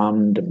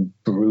slammed and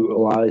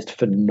brutalized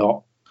for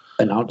not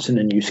announcing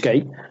a new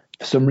Skate.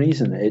 For some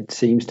reason, it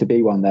seems to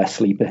be one of their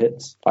sleeper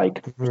hits. Right.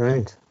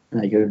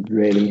 A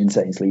really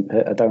insane sleeper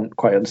hit. I don't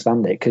quite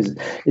understand it because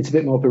it's a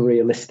bit more of a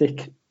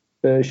realistic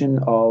version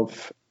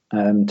of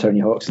Tony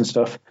Hawk's and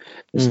stuff.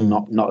 It's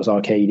not as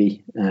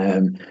arcadey.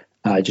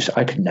 I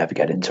could never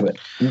get into it.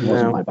 It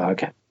wasn't my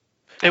bag.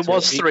 It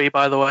was 3,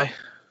 by the way.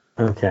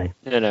 Okay.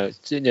 No.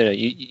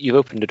 You've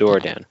opened a door,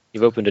 Dan.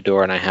 You've opened a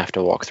door, and I have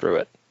to walk through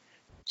it.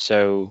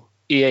 So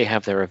EA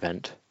have their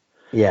event.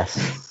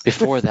 Yes.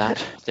 Before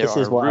that, this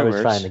is what rumors, I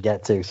was trying to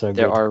get to. So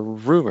there are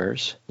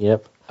rumors.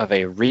 Yep. Of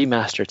a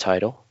remaster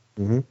title,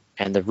 and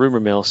the rumor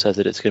mill says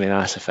that it's going to be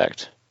Mass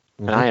Effect,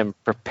 and I am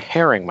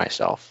preparing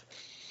myself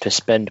to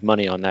spend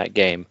money on that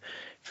game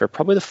for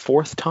probably the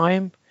 4th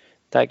time.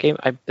 That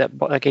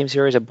game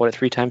series, I bought it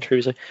 3 times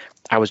previously.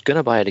 I was going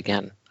to buy it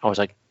again. I was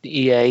like,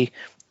 EA,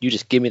 you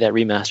just give me that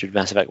remastered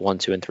Mass Effect 1,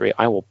 2, and 3.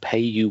 I will pay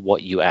you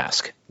what you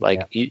ask.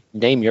 You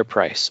name your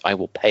price. I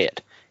will pay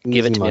it.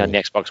 Give it to me on the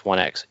Xbox One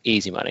X.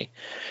 Easy money.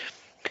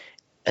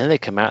 And then they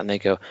come out and they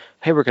go,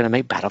 hey, we're going to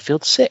make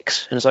Battlefield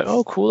 6. And it's like,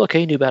 oh, cool.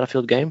 Okay, new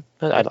Battlefield game.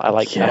 I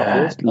like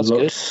Battlefield. That's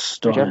good.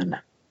 Stunning.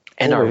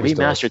 And our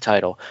remaster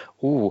title.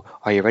 Ooh,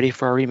 are you ready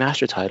for our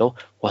remaster title?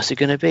 What's it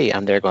going to be?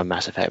 I'm there going,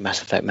 Mass Effect,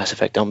 Mass Effect, Mass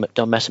Effect.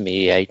 Don't mess with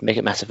me, EA. Make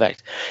it Mass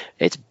Effect.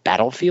 It's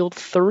Battlefield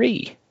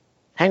 3.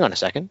 Hang on a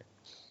second.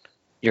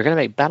 You're going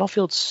to make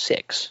Battlefield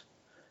 6.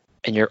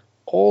 And you're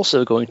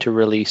also going to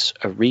release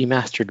a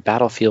remastered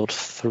Battlefield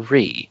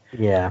 3.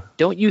 Yeah.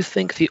 Don't you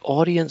think the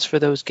audience for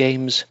those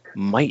games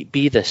might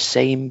be the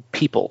same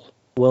people?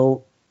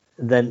 Well,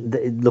 then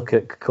look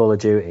at Call of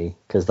Duty,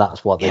 because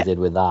that's what they did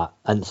with that.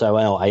 And so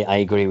I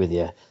agree with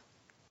you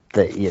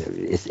that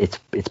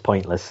it's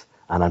pointless,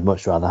 and I'd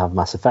much rather have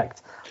Mass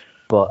Effect.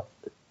 But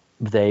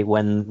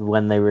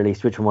when they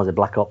released, which one was it,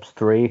 Black Ops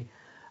 3,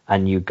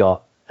 and you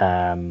got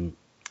Modern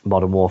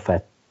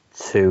Warfare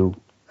 2,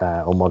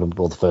 or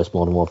the first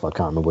Modern Warfare, I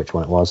can't remember which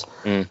one it was,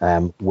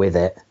 with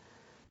it,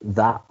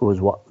 that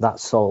was that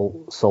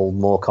sold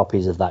more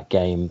copies of that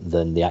game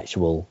than the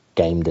actual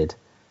game did.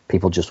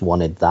 People just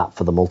wanted that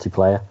for the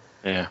multiplayer.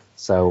 Yeah.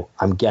 So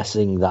I'm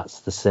guessing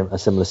that's a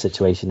similar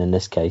situation in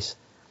this case.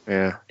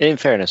 Yeah. In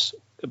fairness,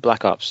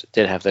 Black Ops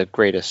did have the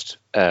greatest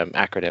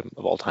acronym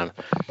of all time,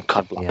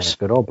 COD Blops. Yeah,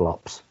 good old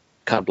Blops.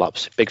 COD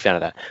Blops, big fan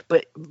of that.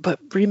 But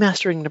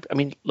remastering, I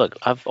mean, look,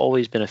 I've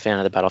always been a fan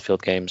of the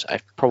Battlefield games.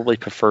 I've probably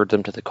preferred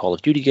them to the Call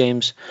of Duty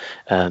games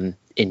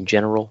in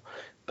general.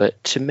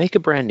 But to make a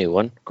brand new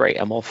one, great,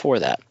 I'm all for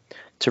that.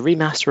 To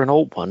remaster an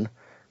old one,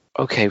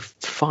 okay,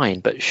 fine,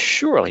 but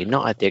surely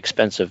not at the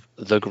expense of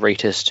the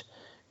greatest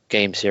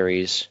game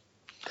series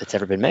that's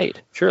ever been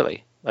made.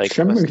 Surely. Like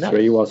Shenmue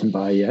 3 wasn't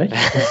by EA.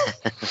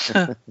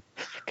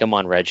 Come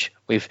on, Reg.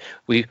 We've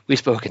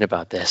spoken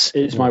about this.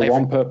 It's my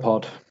one per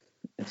pod.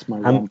 It's my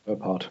one per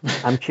pod.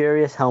 I'm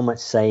curious how much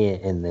say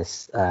in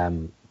this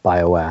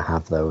BioWare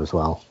have, though, as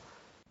well.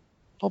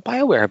 Well,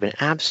 BioWare have been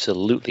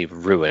absolutely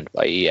ruined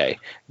by EA.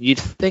 You'd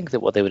think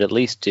that what they would at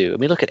least do, I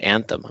mean, look at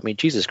Anthem. I mean,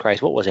 Jesus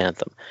Christ, what was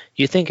Anthem?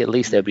 You'd think at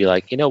least they'd be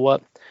like, you know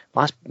what?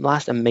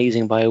 Last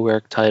amazing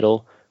BioWare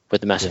title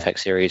with the Mass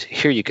Effect series.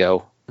 Here you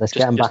go. Let's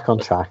get them back on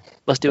track.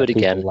 Let's do it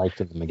again.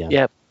 Liking them again.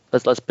 Yeah.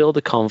 Let's build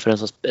the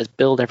confidence. Let's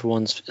build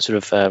everyone's sort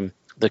of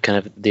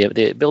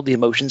build the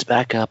emotions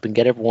back up and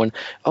get everyone.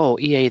 Oh,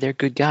 EA, they're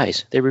good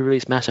guys. They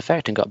re-released Mass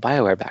Effect and got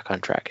BioWare back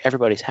on track.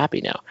 Everybody's happy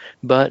now.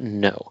 But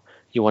no.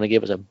 You want to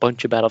give us a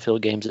bunch of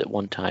Battlefield games at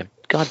one time.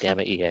 God damn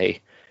it, EA.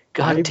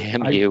 God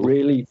damn you. I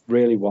really,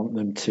 really want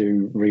them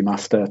to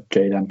remaster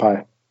Jade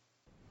Empire.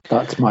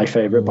 That's my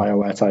favourite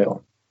BioWare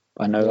title.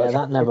 I know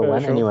that never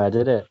went anywhere,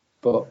 did it?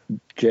 But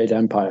Jade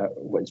Empire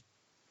was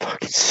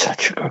fucking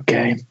such a good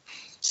game.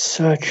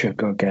 Such a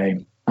good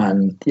game.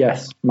 And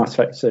yes, Mass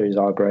Effect series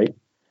are great.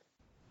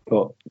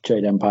 But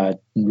Jade Empire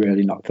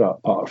really knocked it out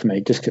apart for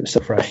me just because it was so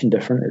fresh and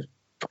different. It was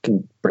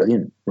fucking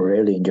brilliant.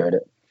 Really enjoyed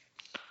it.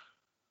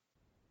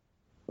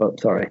 Oh,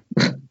 sorry.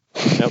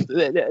 No,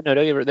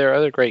 there are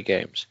other great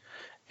games,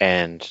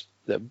 and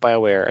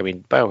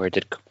BioWare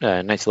did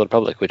Knights of the Old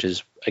Republic, which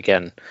is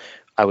again,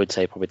 I would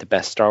say probably the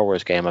best Star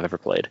Wars game I've ever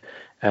played.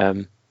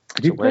 Have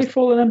you played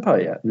Fallen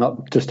Empire yet?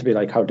 Not just to be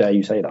like, how dare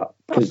you say that?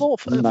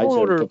 Fallen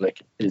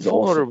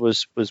Order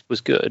was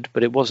good,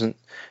 but it wasn't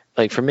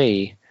like for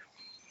me.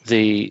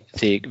 The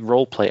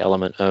role play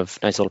element of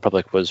Knights of the Old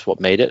Republic was what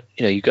made it.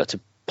 You know, you got to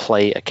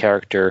play a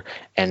character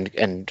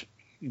and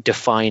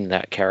define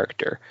that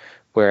character.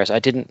 Whereas I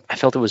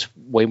felt it was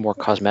way more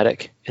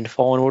cosmetic in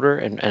Fallen Order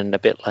and a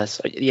bit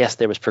less. Yes,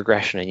 there was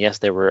progression and yes,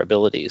 there were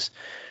abilities.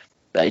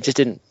 But it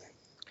didn't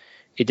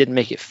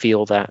make it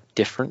feel that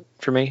different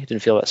for me. It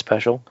didn't feel that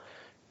special.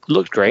 It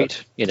looked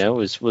great, you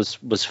know, it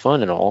was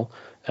fun and all.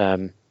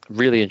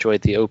 Really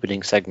enjoyed the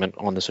opening segment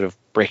on the sort of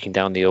breaking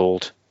down the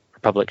old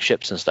Republic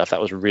ships and stuff. That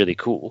was really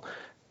cool.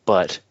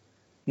 But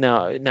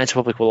no, Knights of the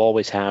Republic will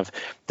always have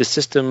the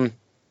system.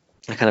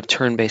 That kind of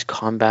turn-based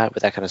combat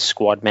with that kind of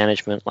squad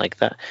management like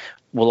that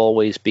will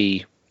always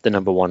be the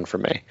number one for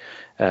me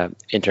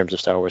in terms of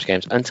Star Wars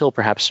games until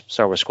perhaps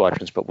Star Wars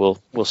Squadrons, but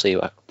we'll see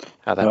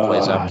how that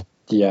plays out.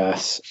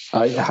 Yes,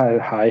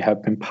 I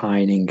have been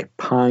pining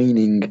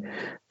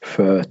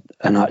for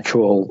an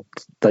actual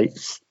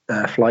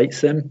flight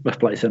sim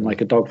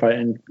like a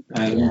dogfighting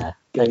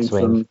game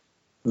from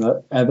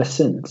ever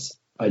since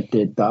I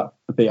did that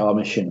VR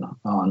mission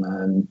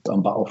on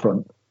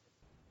Battlefront.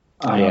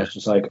 And I was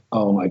just like,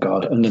 oh my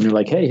God. And then you're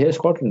like, hey, here's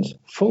Squadrons,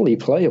 fully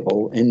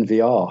playable in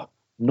VR.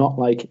 Not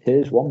like,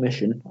 here's one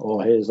mission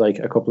or here's like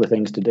a couple of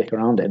things to dick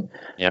around in.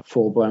 Yep.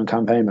 Full-blown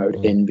campaign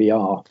mode in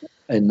VR.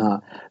 And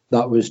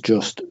that was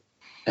just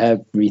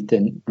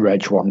everything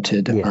Reg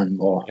wanted and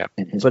more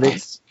in his But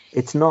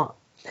it's not,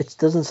 it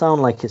doesn't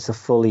sound like it's a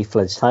fully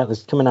fledged title.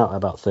 It's coming out at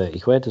about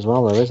 £30 as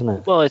well, though, isn't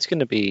it? Well, it's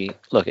going to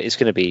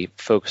be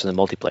focused on the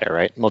multiplayer,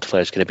 right?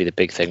 Multiplayer is going to be the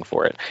big thing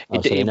for it.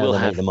 It will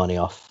have the money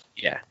off.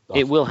 Yeah,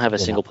 it will have a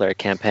single-player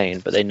campaign,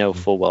 but they know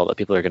full well that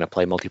people are going to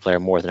play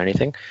multiplayer more than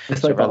anything.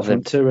 It's like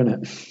Battlefront 2,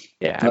 isn't it?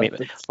 Yeah, I mean,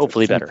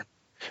 hopefully better.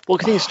 Well,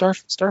 continue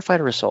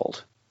Starfighter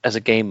Assault as a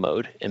game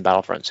mode in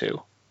Battlefront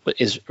 2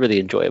 is really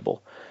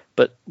enjoyable.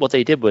 But what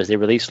they did was they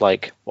released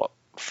 4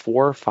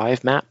 or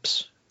 5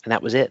 maps, and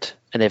that was it.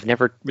 And they've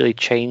never really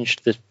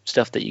changed the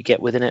stuff that you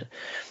get within it.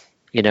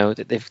 You know,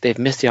 they've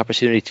missed the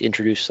opportunity to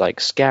introduce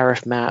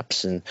Scarif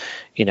maps and,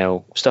 you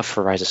know, stuff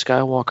for Rise of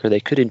Skywalker.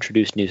 They could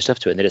introduce new stuff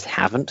to it, and they just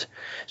haven't.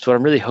 So what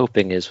I'm really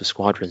hoping is with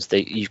Squadrons,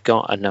 you've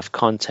got enough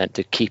content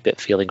to keep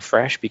it feeling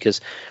fresh, because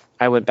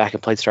I went back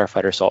and played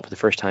Starfighter Assault for the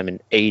first time in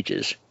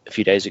ages a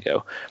few days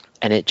ago,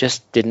 and it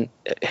just didn't.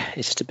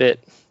 It's just a bit.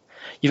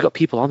 You've got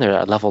people on there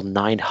at level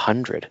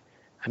 900.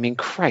 I mean,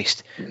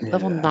 Christ,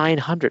 level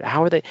 900.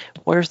 How are they?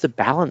 Where's the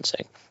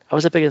balancing? I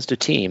was up against a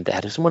team that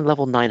had someone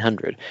level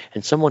 900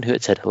 and someone who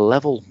had said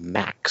level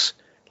max,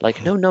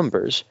 no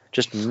numbers,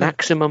 just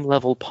maximum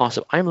level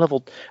possible. I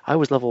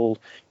was level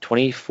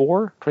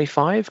 24,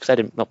 25 because I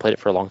didn't not played it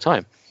for a long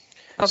time.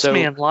 That's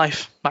me in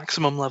life,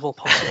 maximum level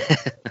possible.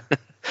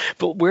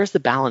 But where's the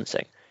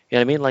balancing? You know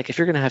what I mean? If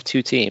you're going to have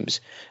two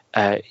teams,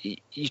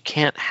 you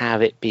can't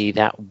have it be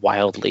that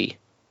wildly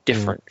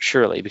different,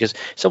 surely, because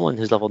someone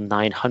who's level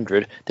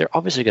 900, they're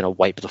obviously going to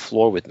wipe the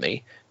floor with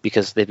me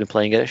because they've been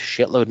playing it a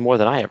shitload more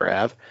than I ever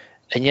have.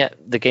 and yet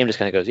the game just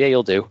kind of goes, yeah,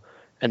 you'll do.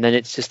 And then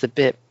it's just a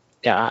bit,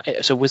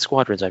 so with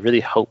Squadrons, I really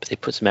hope they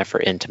put some effort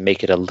in to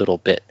make it a little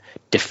bit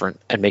different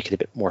and make it a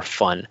bit more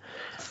fun.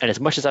 And as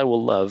much as I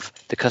will love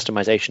the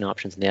customization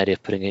options and the idea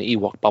of putting an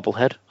Ewok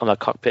bobblehead on the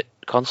cockpit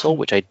console,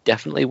 which I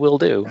definitely will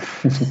do,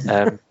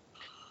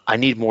 I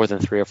need more than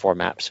 3 or 4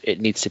 maps. It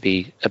needs to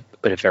be a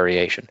bit of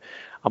variation.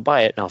 I'll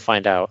buy it and I'll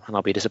find out, and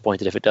I'll be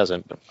disappointed if it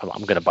doesn't, but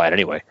I'm going to buy it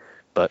anyway.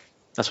 But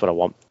that's what I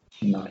want.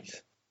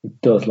 Nice.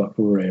 It does look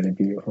really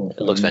beautiful. It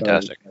looks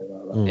fantastic.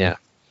 Yeah.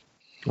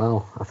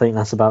 Well, I think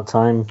that's about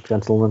time,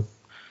 gentlemen.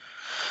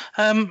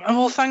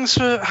 Well, thanks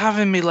for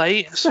having me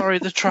late. Sorry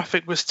the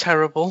traffic was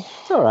terrible.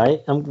 It's all right.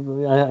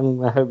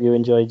 I hope you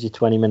enjoyed your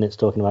 20 minutes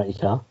talking about your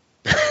car.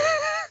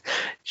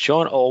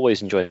 Sean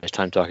always enjoys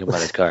time talking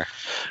about his car.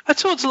 I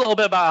talked a little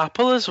bit about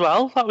Apple as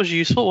well. That was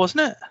useful,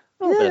 wasn't it?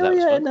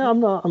 Yeah. No, I'm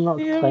not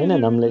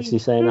complaining. I'm literally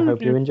saying I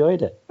hope you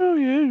enjoyed it. Oh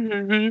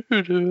yeah.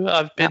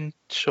 I've been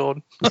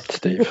Sean.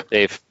 Steve.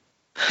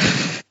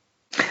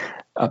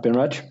 I've been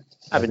Reg.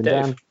 I've been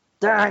Dave.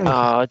 Dang.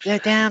 Oh,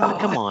 damn!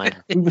 Come on.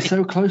 We were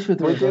so close with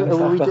the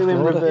Were we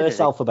doing reverse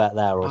alphabet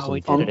there or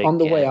something? On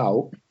the way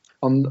out,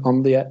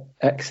 on the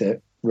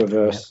exit,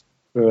 reverse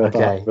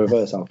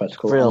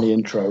alphabetical. On the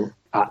intro,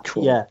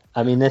 actual. Yeah,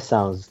 I mean this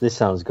sounds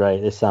great.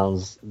 This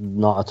sounds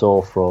not at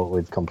all fraught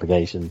with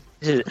complication.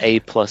 This is A+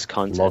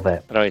 content. Love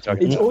it. I know what you're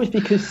talking It's about. always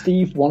because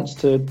Steve wants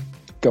to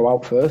go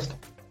out first.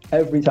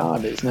 Every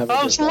time, it's never.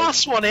 Oh, it's the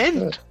last one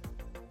in.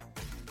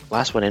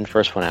 Last one in,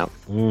 first one out.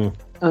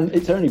 And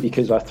it's only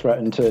because I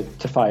threatened to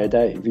fire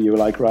Dave. You were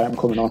like, right, I'm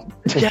coming on.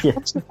 Yeah, I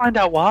want to find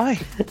out why.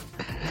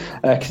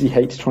 Because he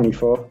hates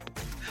 24.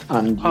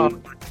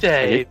 And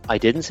Dave. I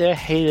didn't say I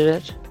hated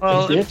it.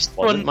 Well, it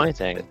wasn't my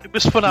thing. It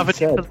was fun having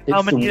said it.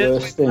 How it's many the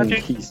years worst thing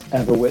he's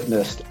ever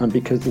witnessed. And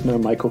because there's no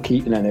Michael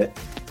Keaton in it,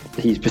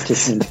 he's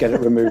petitioning to get it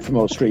removed from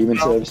all streaming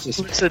services.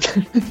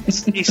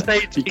 Listen, he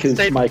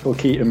stayed Michael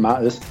Keaton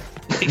matters.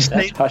 He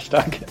stayed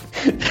Hashtag.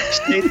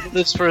 stayed with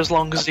us for as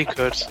long as he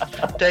could.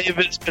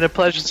 David, it's been a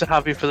pleasure to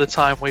have you for the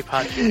time we've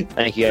had you.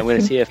 Thank you. I'm going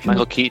to see if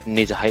Michael Keaton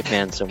needs a hype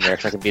man somewhere,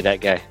 because I can be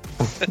that guy.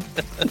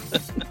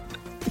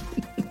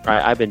 All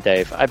right, I've been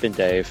Dave. I've been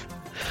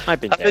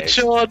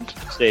Sean.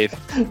 Steve.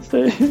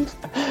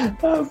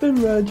 I've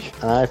been Reg.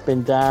 I've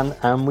been Dan,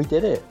 and we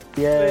did it.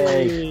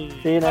 Yay.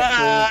 See you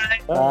next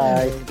week.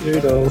 Bye.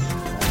 Doodles.